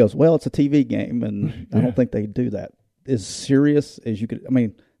up? Or he goes, well, it's a TV game, and I don't think they do that. As serious as you could – I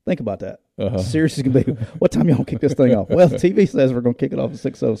mean, think about that. Uh-huh. Serious as can be. What time y'all want to kick this thing off? Well, the TV says we're going to kick it off at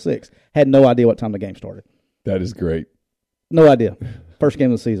 6:06. Had no idea what time the game started. That is great. No idea. First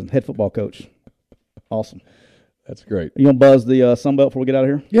game of the season. Head football coach. Awesome. That's great. You want to buzz the Sun Belt before we get out of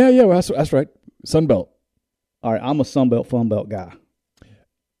here? Yeah, well, that's right. Sun Belt. All right, I'm a Sun Belt, Fun Belt guy.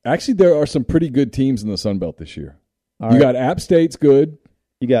 Actually, there are some pretty good teams in the Sun Belt this year. All you right. got App State's good.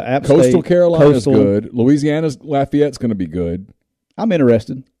 You got App Coastal State. Carolina's good. Louisiana's Lafayette's going to be good. I'm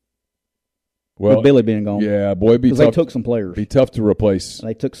interested. Well, with Billy being gone. Yeah, boy, because they took some players. Be tough to replace. And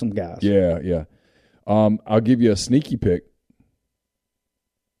they took some guys. Yeah. I'll give you a sneaky pick.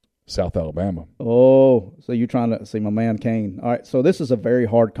 South Alabama. Oh, so you're trying to see my man Kane. All right, so this is a very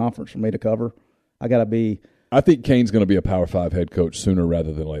hard conference for me to cover. I think Kane's going to be a Power 5 head coach sooner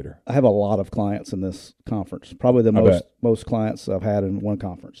rather than later. I have a lot of clients in this conference, probably the most clients I've had in one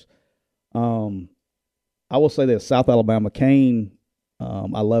conference. I will say this, South Alabama, Kane,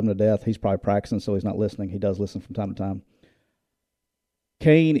 I love him to death. He's probably practicing, so he's not listening. He does listen from time to time.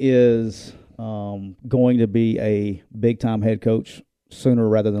 Kane is going to be a big-time head coach sooner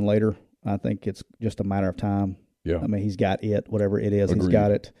rather than later. I think it's just a matter of time. Yeah. I mean, he's got it, whatever it is. Agreed. He's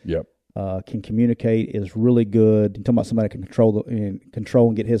got it. Yep. Can communicate, is really good. You're talking about somebody that can control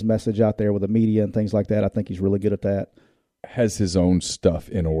and get his message out there with the media and things like that. I think he's really good at that. Has his own stuff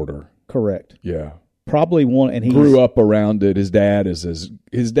in order. Correct. Yeah. Probably one, and he grew up around it. His dad,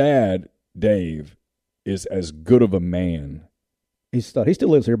 Dave, is as good of a man. He's stud. He still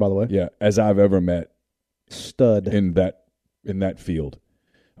lives here, by the way. Yeah, as I've ever met. Stud in that field.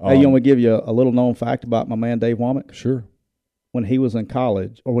 Hey, you want me to give you a little known fact about my man Dave Womack? Sure. When he was in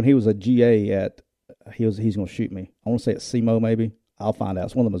college, or when he was a GA he's going to shoot me. I want to say at SEMO maybe. I'll find out.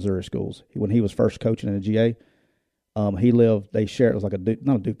 It's one of the Missouri schools. When he was first coaching in a GA, they shared, it was like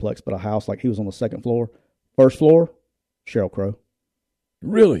not a duplex, but a house. Like he was on the second floor. First floor, Sheryl Crow.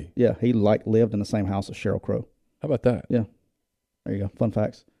 Really? Yeah, he lived in the same house as Sheryl Crow. How about that? Yeah. There you go. Fun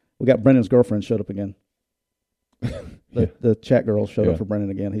facts. We got Brendan's girlfriend showed up again. The chat girl showed up for Brendan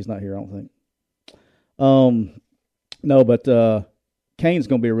again. He's not here, I don't think. No, but Kane's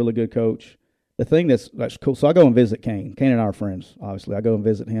going to be a really good coach. The thing that's cool, so I go and visit Kane. Kane and I are friends, obviously. I go and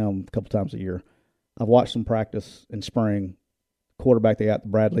visit him a couple times a year. I've watched him practice in spring. Quarterback, they got the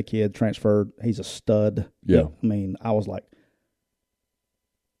Bradley kid transferred. He's a stud. Yeah. I mean, I was like,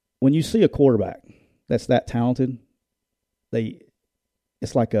 when you see a quarterback that's that talented,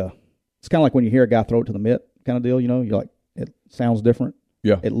 it's kind of like when you hear a guy throw it to the mitt kind of deal, you know, you're like, it sounds different.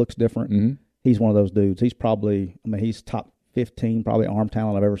 Yeah. It looks different. Mm-hmm. He's one of those dudes. He's top 15, probably arm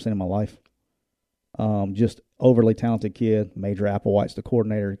talent I've ever seen in my life. Just overly talented kid. Major Applewhite's the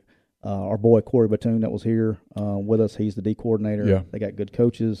coordinator. Our boy Corey Batoon that was here with us, he's the D coordinator. Yeah. They got good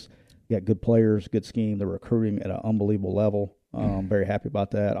coaches, got good players, good scheme. They're recruiting at an unbelievable level. Very happy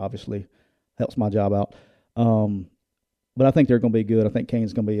about that. Obviously, helps my job out. But I think they're going to be good. I think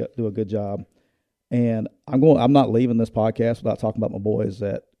Kane's going to do a good job. And I'm not leaving this podcast without talking about my boys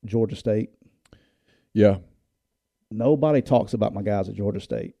at Georgia State. Yeah. Nobody talks about my guys at Georgia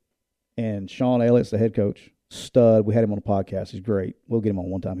State. And Sean Elliott's the head coach. Stud. We had him on the podcast. He's great. We'll get him on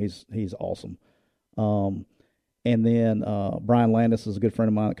one time. He's awesome. And then Brian Landis is a good friend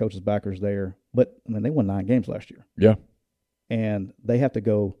of mine that coaches backers there. But, I mean, they won 9 games last year. Yeah. And they have to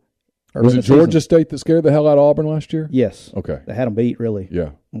go. Was it Georgia State that scared the hell out of Auburn last year? Yes. Okay. They had them beat, really.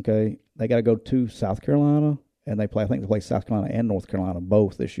 Yeah. Okay. They got to go to South Carolina, and I think they play South Carolina and North Carolina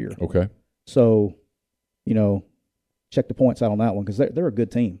both this year. Okay. So, you know, check the points out on that one because they're a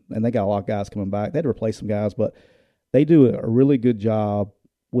good team, and they got a lot of guys coming back. They had to replace some guys, but they do a really good job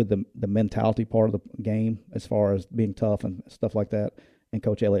with the mentality part of the game as far as being tough and stuff like that. And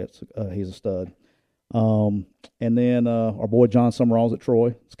Coach Elliott's he's a stud. And then our boy John Summerall's at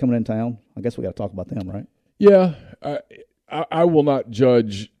Troy. He's coming in town. I guess we got to talk about them, right? Yeah. I will not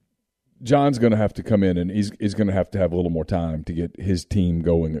judge. John's going to have to come in, and he's going to have a little more time to get his team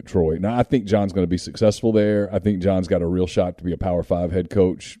going at Troy. Now, I think John's going to be successful there. I think John's got a real shot to be a Power 5 head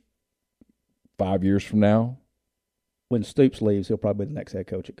coach 5 years from now. When Stoops leaves, he'll probably be the next head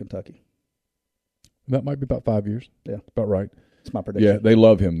coach at Kentucky. That might be about 5 years. Yeah. About right. That's my prediction. Yeah, they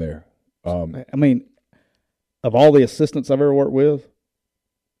love him there. I mean, of all the assistants I've ever worked with,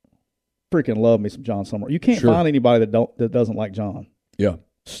 freaking love me some John Summerall. You can't find anybody that doesn't like John. Yeah.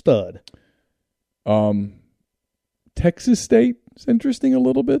 Stud. Texas State is interesting a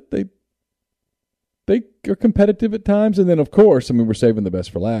little bit. They are competitive at times, and then of course, I mean, we're saving the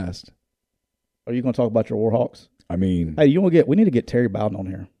best for last. Are you going to talk about your Warhawks? I mean, hey, we need to get Terry Bowden on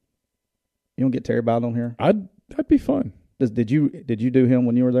here. You want to get Terry Bowden on here? That'd be fun. Did you do him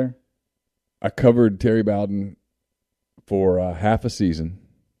when you were there? I covered Terry Bowden for half a season,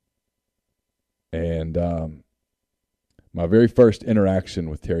 and my very first interaction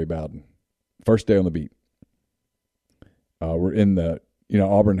with Terry Bowden, first day on the beat. We're in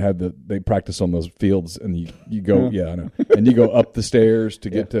Auburn they practice on those fields, and you go, I know, and you go up the stairs to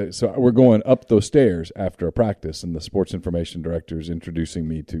get to. So we're going up those stairs after a practice, and the sports information director is introducing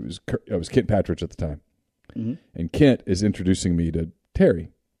me to. It was Kent Patridge at the time, and Kent is introducing me to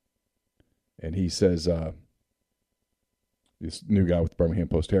Terry, and he says, "This new guy with the Birmingham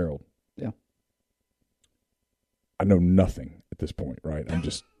Post-Herald." Yeah. I know nothing at this point, right? I'm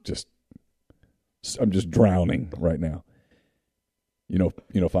just I'm just drowning right now. You know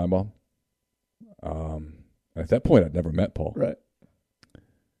Feinbaum? At that point, I'd never met Paul. Right.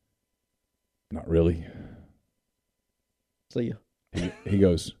 Not really. See ya. He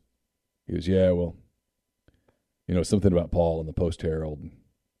goes, yeah, well, something about Paul in the Post-Herald.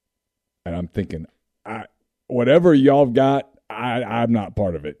 And I'm thinking, whatever y'all got, I'm not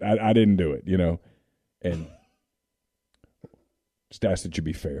part of it. I didn't do it, And just ask that you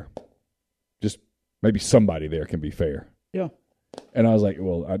be fair. Just maybe somebody there can be fair. Yeah. And I was like,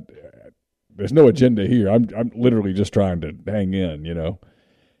 well, there's no agenda here. I'm literally just trying to hang in,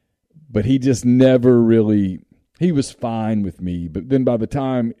 But he just never really – he was fine with me. But then by the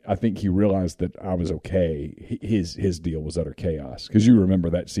time I think he realized that I was okay, his deal was utter chaos. Because you remember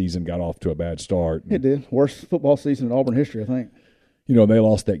that season got off to a bad start. It did. Worst football season in Auburn history, I think. They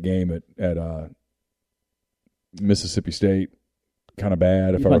lost that game at Mississippi State kind of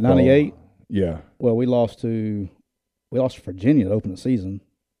bad. If I recall. 98? Yeah. Well, we lost to Virginia to open the season.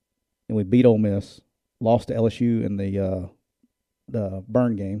 And we beat Ole Miss, lost to LSU in the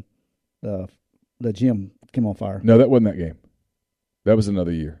burn game. The gym came on fire. No, that wasn't that game. That was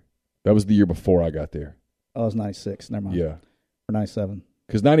another year. That was the year before I got there. Oh, it was 96. Never mind. Yeah. Or 97.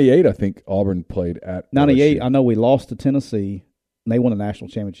 Because 98, I think Auburn played at 98, LSU. I know we lost to Tennessee, and they won the national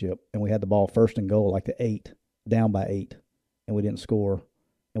championship, and we had the ball first and goal like the 8, down by 8, and we didn't score.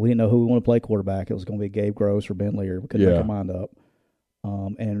 And we didn't know who we wanted to play quarterback. It was going to be Gabe Gross or Ben Lear. We couldn't make our mind up.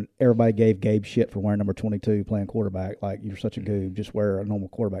 And everybody gave Gabe shit for wearing number 22 playing quarterback. Like, you're such a goob. Just wear a normal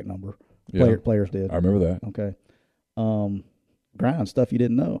quarterback number. Players did. I remember that. Okay. Grind stuff you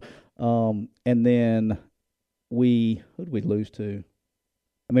didn't know. And then who did we lose to?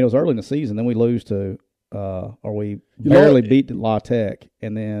 I mean, it was early in the season. Then we lose to, or we barely beat La Tech.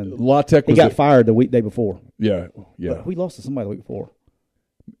 And then La Tech he got fired the day before. Yeah. But we lost to somebody the week before.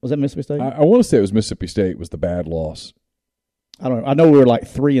 Was that Mississippi State? I want to say it was Mississippi State was the bad loss. I don't know. I know we were like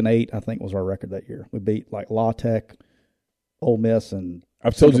 3-8, I think was our record that year. We beat like La Tech, Ole Miss, and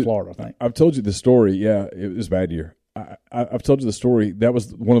Florida, I think. I've told you the story. Yeah, it was a bad year. I've told you the story. That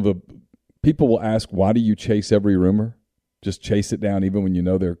was one of the – people will ask, why do you chase every rumor? Just chase it down even when you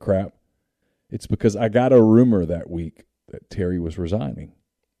know they're crap. It's because I got a rumor that week that Terry was resigning.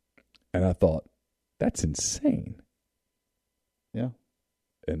 And I thought, that's insane. Yeah.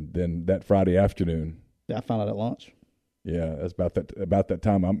 And then that Friday afternoon. Yeah, I found out at lunch. Yeah, it's about that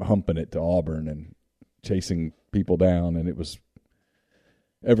time I'm humping it to Auburn and chasing people down. And it was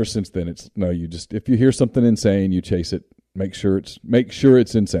 – ever since then, it's – no, you just – if you hear something insane, you chase it. Make sure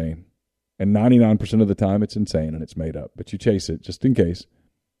it's insane. And 99% of the time it's insane and it's made up. But you chase it just in case.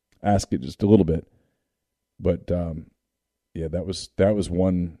 Ask it just a little bit. But, yeah, that was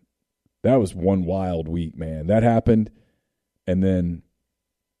one wild week, man. That happened. And then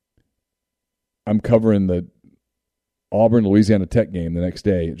I'm covering the Auburn-Louisiana Tech game the next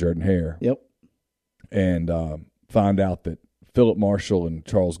day at Jordan-Hare. Yep. And find out that Philip Marshall and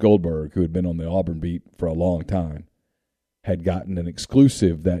Charles Goldberg, who had been on the Auburn beat for a long time, had gotten an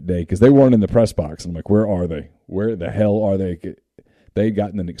exclusive that day because they weren't in the press box. And I'm like, where are they? Where the hell are they? They'd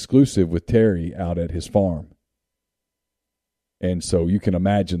gotten an exclusive with Terry out at his farm. And so you can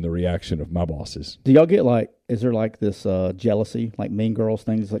imagine the reaction of my bosses. Do y'all get is there this jealousy, like Mean Girls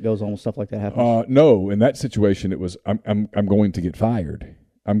things that goes on when stuff like that happens? No, in that situation it was I'm going to get fired.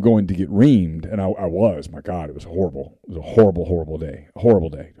 I'm going to get reamed, and I was. My God, it was horrible. It was a horrible, horrible day. Horrible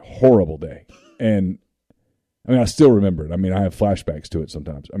day. And I mean, I still remember it. I mean, I have flashbacks to it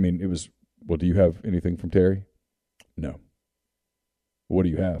sometimes. I mean, it was. Well, do you have anything from Terry? No. What do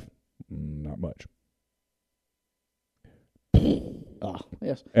you have? Not much.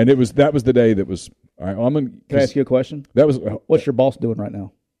 Yes. And that was the day that was. All right, Can I ask you a question? That was. What's your boss doing right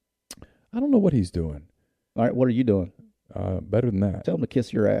now? I don't know what he's doing. All right, what are you doing? Better than that. Tell him to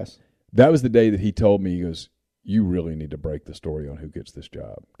kiss your ass. That was the day that he told me, he goes, you really need to break the story on who gets this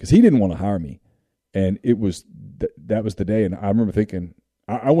job. Because he didn't want to hire me. And it was that was the day. And I remember thinking,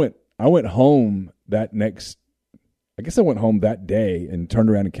 I went home that next, I guess I went home that day and turned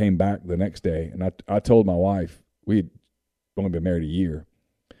around and came back the next day. And I told my wife, we had only been married a year.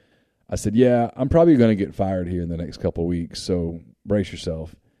 I said, yeah, I'm probably going to get fired here in the next couple of weeks. So brace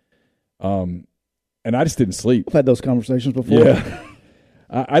yourself. And I just didn't sleep. I've had those conversations before. Yeah.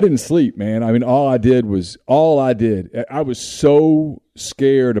 I didn't sleep, man. I mean, I was so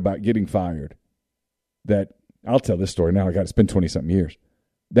scared about getting fired that I'll tell this story now. It's been 20-something years.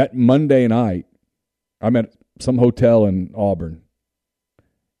 That Monday night, I'm at some hotel in Auburn,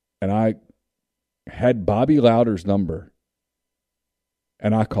 and I had Bobby Louder's number,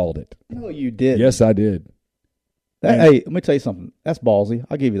 and I called it. No, you did. Yes, I did. Hey, let me tell you something. That's ballsy.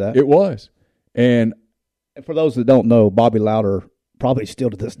 I'll give you that. It was. And for those that don't know, Bobby Louder probably still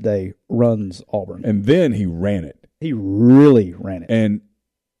to this day runs Auburn. And then he ran it. He really ran it. And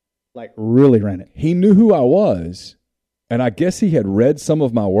really ran it. He knew who I was, and I guess he had read some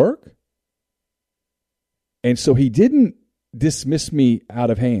of my work. And so he didn't dismiss me out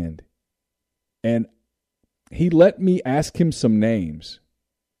of hand. And he let me ask him some names,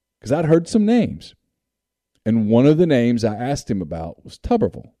 because I'd heard some names. And one of the names I asked him about was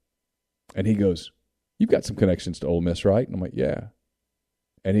Tuberville. And he goes, "You've got some connections to Ole Miss, right?" And I'm like, "Yeah."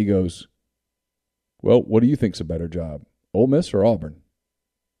 And he goes, "Well, what do you think's a better job, Ole Miss or Auburn?"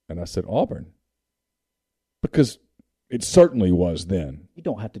 And I said, "Auburn." Because it certainly was then. You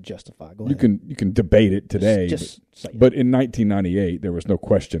don't have to justify. Go ahead. You can debate it today. Just say it. But in 1998, there was no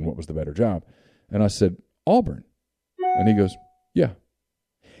question what was the better job. And I said, "Auburn." And he goes, "Yeah."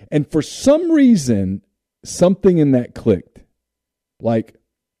 And for some reason, something in that clicked. Like,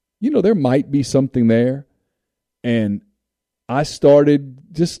 there might be something there. And I started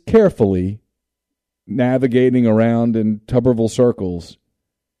just carefully navigating around in Tuberville circles.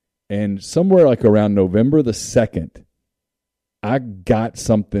 And somewhere like around November the 2nd, I got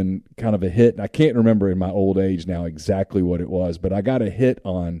something, kind of a hit. I can't remember in my old age now exactly what it was, but I got a hit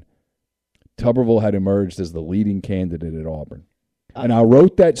on Tuberville had emerged as the leading candidate at Auburn. And I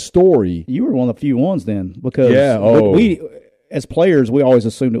wrote that story. You were one of the few ones then, because we as players, we always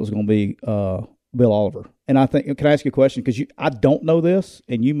assumed it was going to be Bill Oliver. And I think, can I ask you a question? Because I don't know this,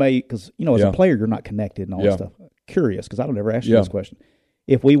 and you may, because, as a player, you're not connected and all that stuff. Curious, because I don't ever ask you this question.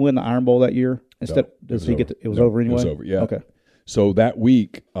 If we win the Iron Bowl that year, does he get? It was over anyway. It was over. Yeah. Okay. So that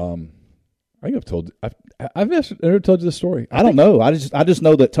week, I think I've never told you this story. I don't know. I just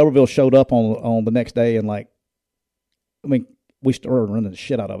know that Tuberville showed up on the next day, and we started running the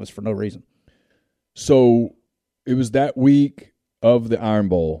shit out of us for no reason. So it was that week of the Iron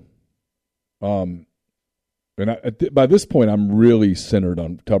Bowl, and by this point, I'm really centered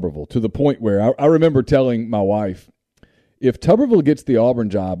on Tuberville, to the point where I remember telling my wife, if Tuberville gets the Auburn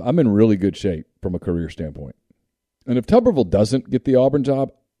job, I'm in really good shape from a career standpoint. And if Tuberville doesn't get the Auburn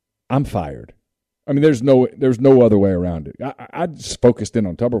job, I'm fired. I mean, there's no other way around it. I just focused in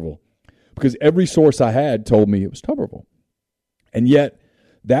on Tuberville because every source I had told me it was Tuberville. And yet,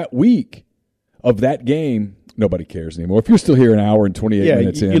 that week of that game, nobody cares anymore. If you're still here an hour and 28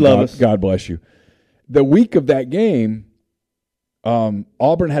 minutes in, God bless you. The week of that game,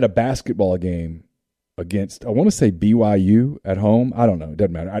 Auburn had a basketball game against, I want to say BYU at home. I don't know. It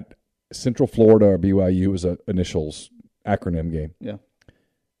doesn't matter. Central Florida or BYU was an initials acronym game. Yeah.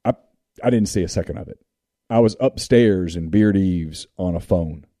 I didn't see a second of it. I was upstairs in Beard Eves on a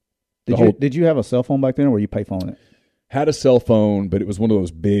phone. Did you have a cell phone back then, or were you pay phoning it? Had a cell phone, but it was one of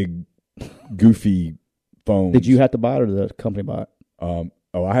those big, goofy phones. Did you have to buy it, or did the company buy it?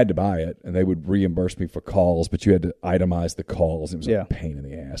 I had to buy it, and they would reimburse me for calls, but you had to itemize the calls. It was a pain in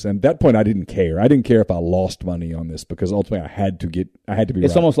the ass. And at that point, I didn't care. I didn't care if I lost money on this, because ultimately I had to be.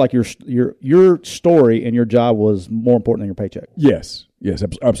 It's almost like your story and your job was more important than your paycheck. Yes,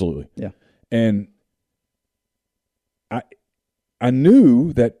 absolutely. Yeah, and I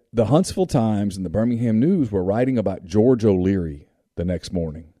knew that the Huntsville Times and the Birmingham News were writing about George O'Leary the next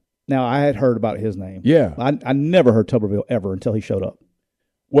morning. Now, I had heard about his name. Yeah, I never heard Tuberville ever until he showed up.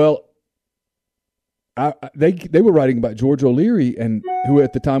 Well, they were writing about George O'Leary, and who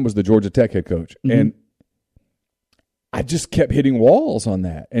at the time was the Georgia Tech head coach. Mm-hmm. And I just kept hitting walls on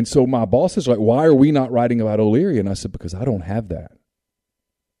that. And so my boss is like, "Why are we not writing about O'Leary?" And I said, "Because I don't have that."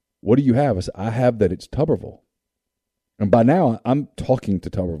 "What do you have?" I said, "I have that it's Tuberville." And by now, I'm talking to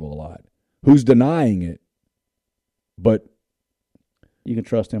Tuberville a lot. Who's denying it? But you can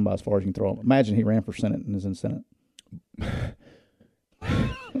trust him by as far as you can throw him. Imagine he ran for Senate and is in Senate.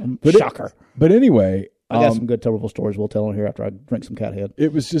 Shocker. But anyway, I got some good Tuberville stories we'll tell on here after I drink some cat head.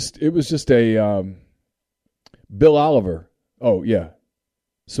 It was just a Bill Oliver. Oh yeah.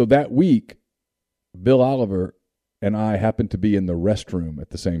 So that week, Bill Oliver and I happened to be in the restroom at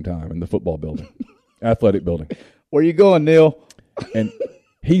the same time in the football building, athletic building. Where you going, Neil? And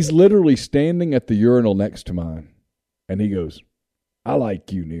he's literally standing at the urinal next to mine, and he goes, "I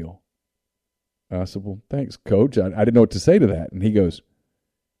like you, Neil." And I said, "Well, thanks, Coach." I didn't know what to say to that. And he goes,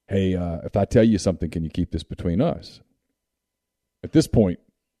 "Hey, if I tell you something, can you keep this between us?" At this point,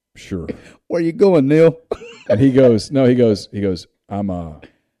 sure. Where you going, Neil? And he goes, "No." He goes, I'm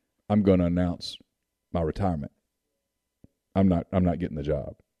going to announce my retirement. I'm not getting the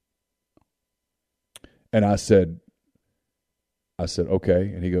job." And I said,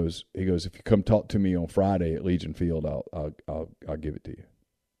 "Okay." And he goes, "If you come talk to me on Friday at Legion Field, I'll give it to you."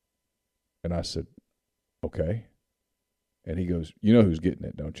 And I said, "Okay." And he goes, "You know who's getting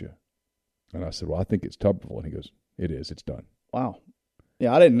it, don't you?" And I said, well, I think it's Tuberville. And he goes, it is. It's done. Wow.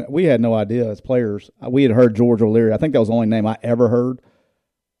 Yeah, we had no idea as players. We had heard George O'Leary. I think that was the only name I ever heard.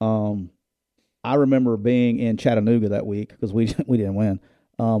 I remember being in Chattanooga that week because we didn't win.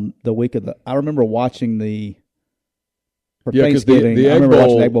 The week of I remember watching Thanksgiving. The I remember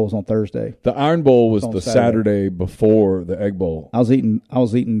watching the Egg Bowl was on Thursday. The Iron Bowl was the Saturday before the Egg Bowl. I was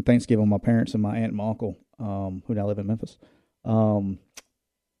eating Thanksgiving with my parents and my aunt and my uncle, who now live in Memphis.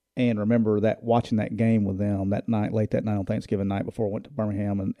 And remember watching that game with them that night, late that night on Thanksgiving night before I went to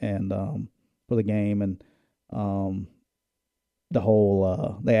Birmingham and for the game and the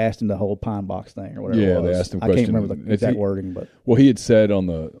whole they asked him the whole pine box thing or whatever. Yeah, it was. they asked him. I can't remember the exact wording, but he had said on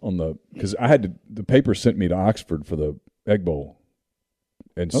the because I had the paper sent me to Oxford for the Egg Bowl,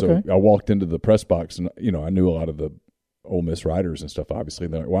 and so I walked into the press box and I knew a lot of the Ole Miss writers and stuff. Obviously,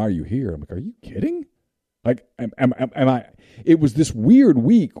 and they're like, "Why are you here?" I'm like, "Are you kidding?" Like, am I? It was this weird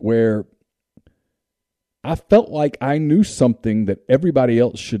week where I felt like I knew something that everybody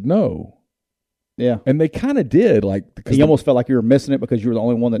else should know. Yeah, and they kind of did. Like, because you almost felt like you were missing it because you were the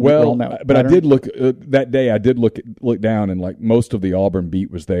only one that knew on that. But pattern. I did look that day. I did look down, and like most of the Auburn beat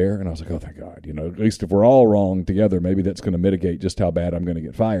was there, and I was like, "Oh, thank God!" At least if we're all wrong together, maybe that's going to mitigate just how bad I'm going to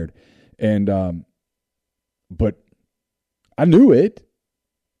get fired. And but I knew it.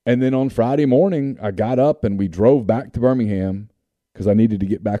 And then on Friday morning, I got up and we drove back to Birmingham because I needed to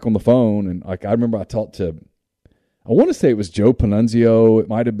get back on the phone. And like I remember, I talked to, I want to say it was Joe Panunzio. It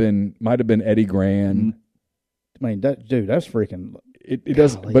might have been Eddie Gran. I mean, that's freaking. It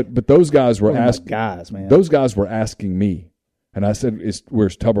does, but those guys were asking guys, man. Those guys were asking me, and I said,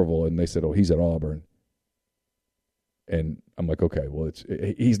 "Where's Tuberville?" And they said, "Oh, he's at Auburn." And I'm like, "Okay, well,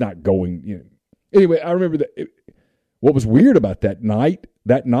 he's not going." Anyway, I remember that. What was weird about that night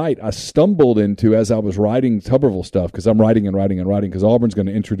I stumbled into, as I was writing Tuberville stuff, because I'm writing because Auburn's going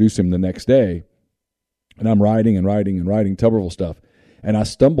to introduce him the next day, and I'm writing Tuberville stuff, and I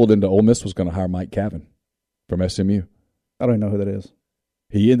stumbled into Ole Miss was going to hire Mike Cavan from SMU. I don't even know who that is.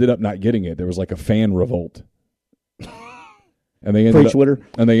 He ended up not getting it. There was like a fan revolt, and they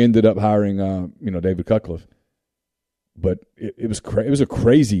ended up hiring David Cutcliffe. But it was a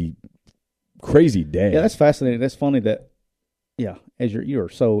crazy day. Yeah, that's fascinating. That's funny that, as you're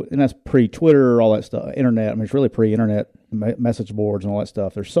so, and that's pre-Twitter, all that stuff, internet. I mean, it's really pre-internet message boards and all that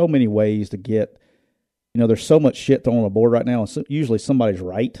stuff. There's so many ways to get, there's so much shit thrown on the board right now. And so, usually somebody's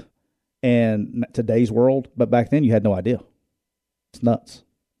right in today's world, but back then you had no idea. It's nuts.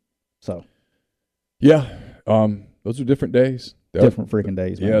 So, yeah, those were different days. Different freaking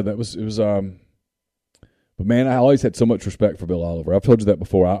days, man. Yeah, it was. But, man, I always had so much respect for Bill Oliver. I've told you that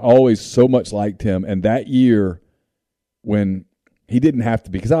before. I always so much liked him. And that year when he didn't have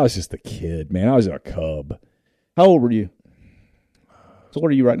to be, because I was just a kid, man. I was a cub. How old were you? So what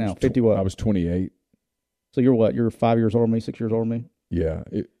are you right now? 50 what? I was 28. So you're what? You're 5 years older than me, 6 years older than me? Yeah.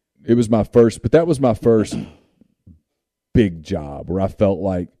 It was my first, but that was my first big job where I felt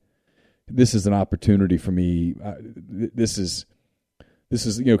like this is an opportunity for me. This is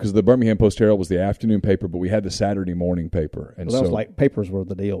because the Birmingham Post-Herald was the afternoon paper, but we had the Saturday morning paper. And that was like papers were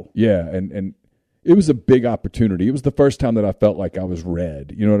the deal. Yeah, and it was a big opportunity. It was the first time that I felt like I was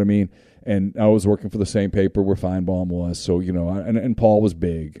read. You know what I mean? And I was working for the same paper where Feinbaum was. So, and Paul was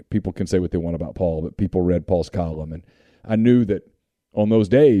big. People can say what they want about Paul, but people read Paul's column. And I knew that on those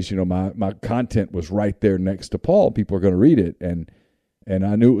days, my content was right there next to Paul. People are going to read it. And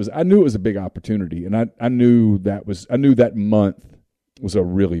I knew it was a big opportunity. And I knew that month was a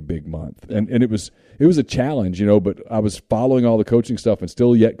really big month, and it was a challenge, but I was following all the coaching stuff and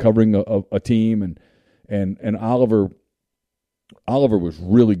still yet covering a team, and Oliver was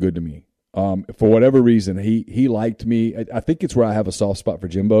really good to me. For whatever reason, he liked me. I think it's where I have a soft spot for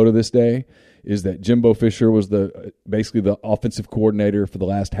Jimbo to this day. Is that Jimbo Fisher was basically the offensive coordinator for the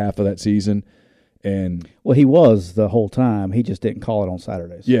last half of that season, and he was the whole time. He just didn't call it on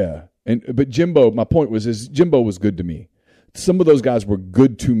Saturdays. Yeah, but Jimbo. My point was Jimbo was good to me. Some of those guys were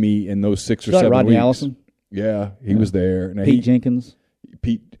good to me in those 6 or 7 Rodney weeks. Allison? Yeah, he was there. Now, Pete Jenkins?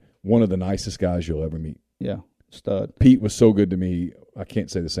 Pete, one of the nicest guys you'll ever meet. Yeah, stud. Pete was so good to me. I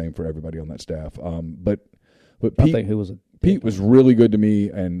can't say the same for everybody on that staff. But Pete, I think Pete was really good to me,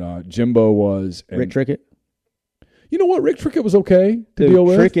 and Jimbo was. And, Rick Trickett? You know what? Rick Trickett was okay to deal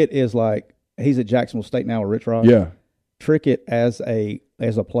with. Trickett is like, he's at Jacksonville State now with Rich Rod. Yeah. Trickett as a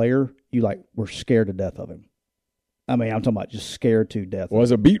player, you were scared to death of him. I mean, I'm talking about just scared to death. Well,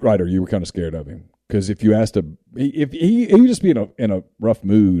 as a beat writer, you were kind of scared of him because if you asked him, if he would just be in a rough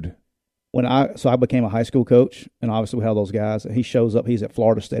mood. So I became a high school coach, and obviously we have those guys. And he shows up. He's at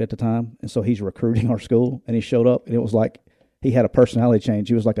Florida State at the time, and so he's recruiting our school. And he showed up, and it was like he had a personality change.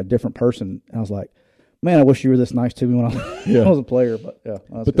 He was like a different person. And I was like, man, I wish you were this nice to me when I was a player. But yeah,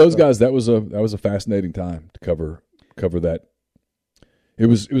 but those guys, that was a fascinating time to cover that. It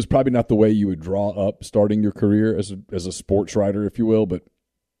was probably not the way you would draw up starting your career as a sports writer, if you will, but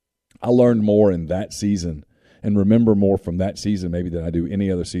I learned more in that season and remember more from that season maybe than I do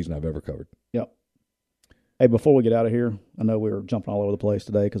any other season I've ever covered. Yep. Hey, before we get out of here, I know we were jumping all over the place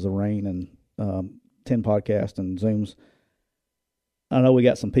today because of rain and 10 podcasts and Zooms. I know we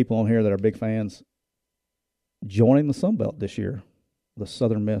got some people on here that are big fans. Joining the Sun Belt this year, the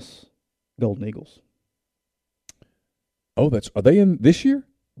Southern Miss Golden Eagles. Oh, are they in this year?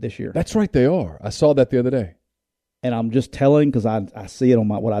 This year. That's right, they are. I saw that the other day. And I'm just telling because I see it on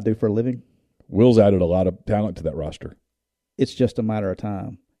what I do for a living. Will's added a lot of talent to that roster. It's just a matter of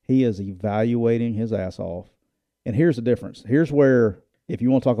time. He is evaluating his ass off. And here's the difference. Here's where, if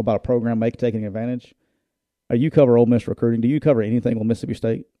you want to talk about a program taking advantage, you cover Ole Miss recruiting. Do you cover anything with Mississippi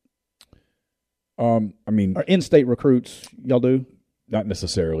State? Or in-state recruits, y'all do? Not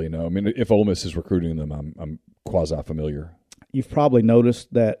necessarily, no. I mean, if Ole Miss is recruiting them, I'm quasi-familiar. You've probably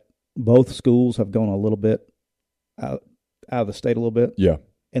noticed that both schools have gone a little bit out of the state a little bit. Yeah.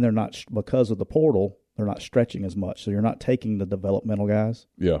 And they're not, because of the portal, they're not stretching as much. So you're not taking the developmental guys.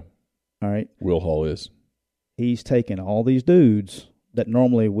 Yeah. All right. Will Hall is. He's taking all these dudes that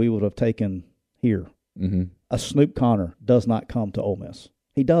normally we would have taken here. Mm-hmm. A Snoop Connor does not come to Ole Miss.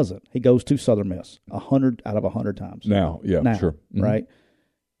 He doesn't. He goes to Southern Miss 100 out of 100 times. Now, sure. Mm-hmm. Right?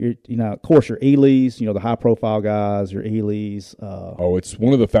 Of course, your Ely's, the high-profile guys, your Ely's. It's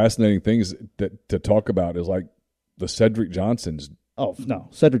one of the fascinating things that to talk about is like the Cedric Johnsons. Oh, no.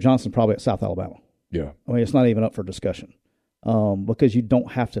 Cedric Johnson probably at South Alabama. Yeah. I mean, it's not even up for discussion because you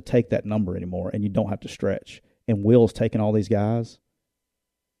don't have to take that number anymore and you don't have to stretch. And Will's taking all these guys.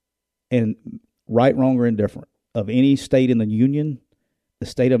 And right, wrong, or indifferent, of any state in the union, the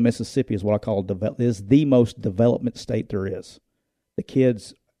state of Mississippi is what I call is the most development state there is. The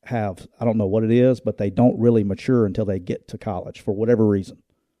kids have, I don't know what it is, but they don't really mature until they get to college for whatever reason.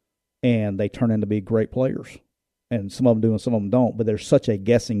 And they turn into be great players. And some of them do and some of them don't. But there's such a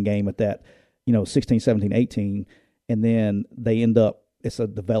guessing game at that, 16, 17, 18. And then they end up, it's a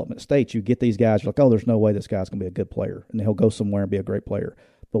development state. You get these guys, you're like, oh, there's no way this guy's going to be a good player. And then he'll go somewhere and be a great player.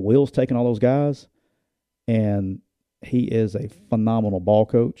 But Will's taking all those guys, and he is a phenomenal ball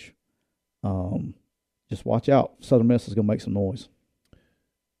coach. Just watch out. Southern Miss is going to make some noise.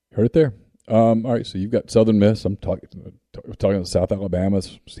 Heard it there. All right, so you've got Southern Miss. I'm talking about South Alabama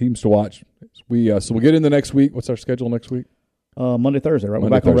teams to watch. So we'll get into next week. What's our schedule next week? Monday, Thursday, right?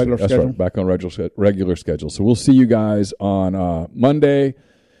 Monday, We're back on regular schedule. Right, back on regular schedule. So we'll see you guys on Monday.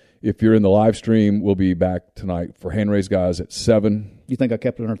 If you're in the live stream, we'll be back tonight for hand raise guys at 7. You think I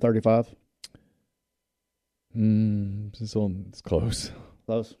kept it under 35? It's close.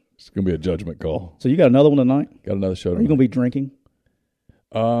 Close. It's going to be a judgment call. So you got another one tonight? Got another show tonight. Are you going to be drinking?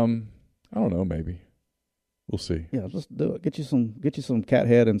 I don't know. Maybe we'll see. Yeah, just do it. Get you some cat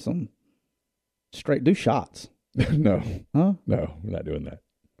head and some straight. Do shots. No. Huh? No, we're not doing that.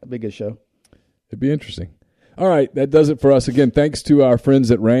 That'd be a good show. It'd be interesting. All right, that does it for us. Again, thanks to our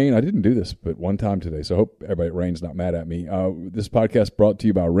friends at Reign. I didn't do this but one time today, so I hope everybody at Reign's not mad at me. This podcast brought to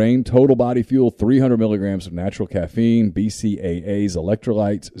you by Reign Total Body Fuel, 300 milligrams of natural caffeine, BCAAs,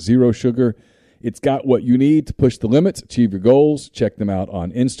 electrolytes, zero sugar. It's got what you need to push the limits, achieve your goals. Check them out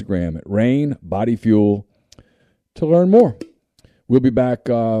on Instagram at Reign Body Fuel to learn more. We'll be back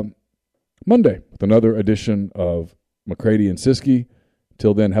Monday with another edition of McCready and Siskey.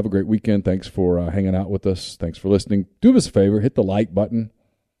 Till then, have a great weekend. Thanks for hanging out with us. Thanks for listening. Do us a favor. Hit the like button.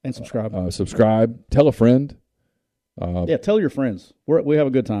 And subscribe. Subscribe. Tell a friend. Tell your friends. We have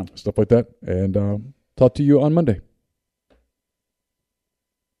a good time. Stuff like that. And talk to you on Monday.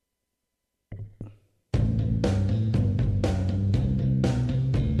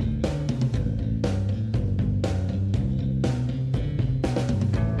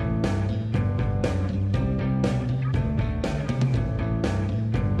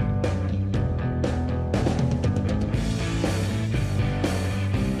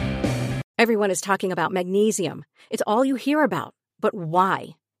 Everyone is talking about magnesium. It's all you hear about. But why?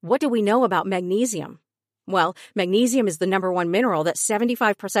 What do we know about magnesium? Well, magnesium is the number one mineral that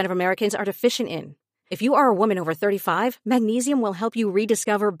 75% of Americans are deficient in. If you are a woman over 35, magnesium will help you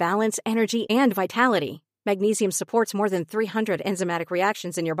rediscover balance, energy, and vitality. Magnesium supports more than 300 enzymatic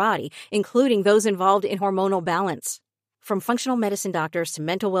reactions in your body, including those involved in hormonal balance. From functional medicine doctors to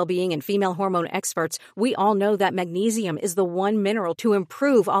mental well-being and female hormone experts, we all know that magnesium is the one mineral to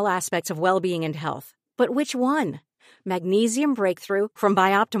improve all aspects of well-being and health. But which one? Magnesium Breakthrough from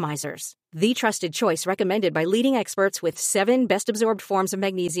Bioptimizers. the trusted choice recommended by leading experts with 7 best-absorbed forms of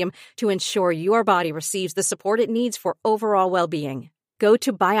magnesium to ensure your body receives the support it needs for overall well-being. Go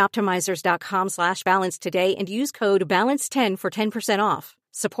to bioptimizers.com/balance today and use code BALANCE10 for 10% off.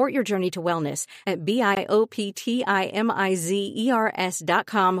 Support your journey to wellness at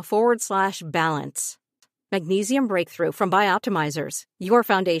bioptimizers.com/balance. Magnesium Breakthrough from Bioptimizers, your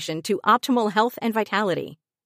foundation to optimal health and vitality.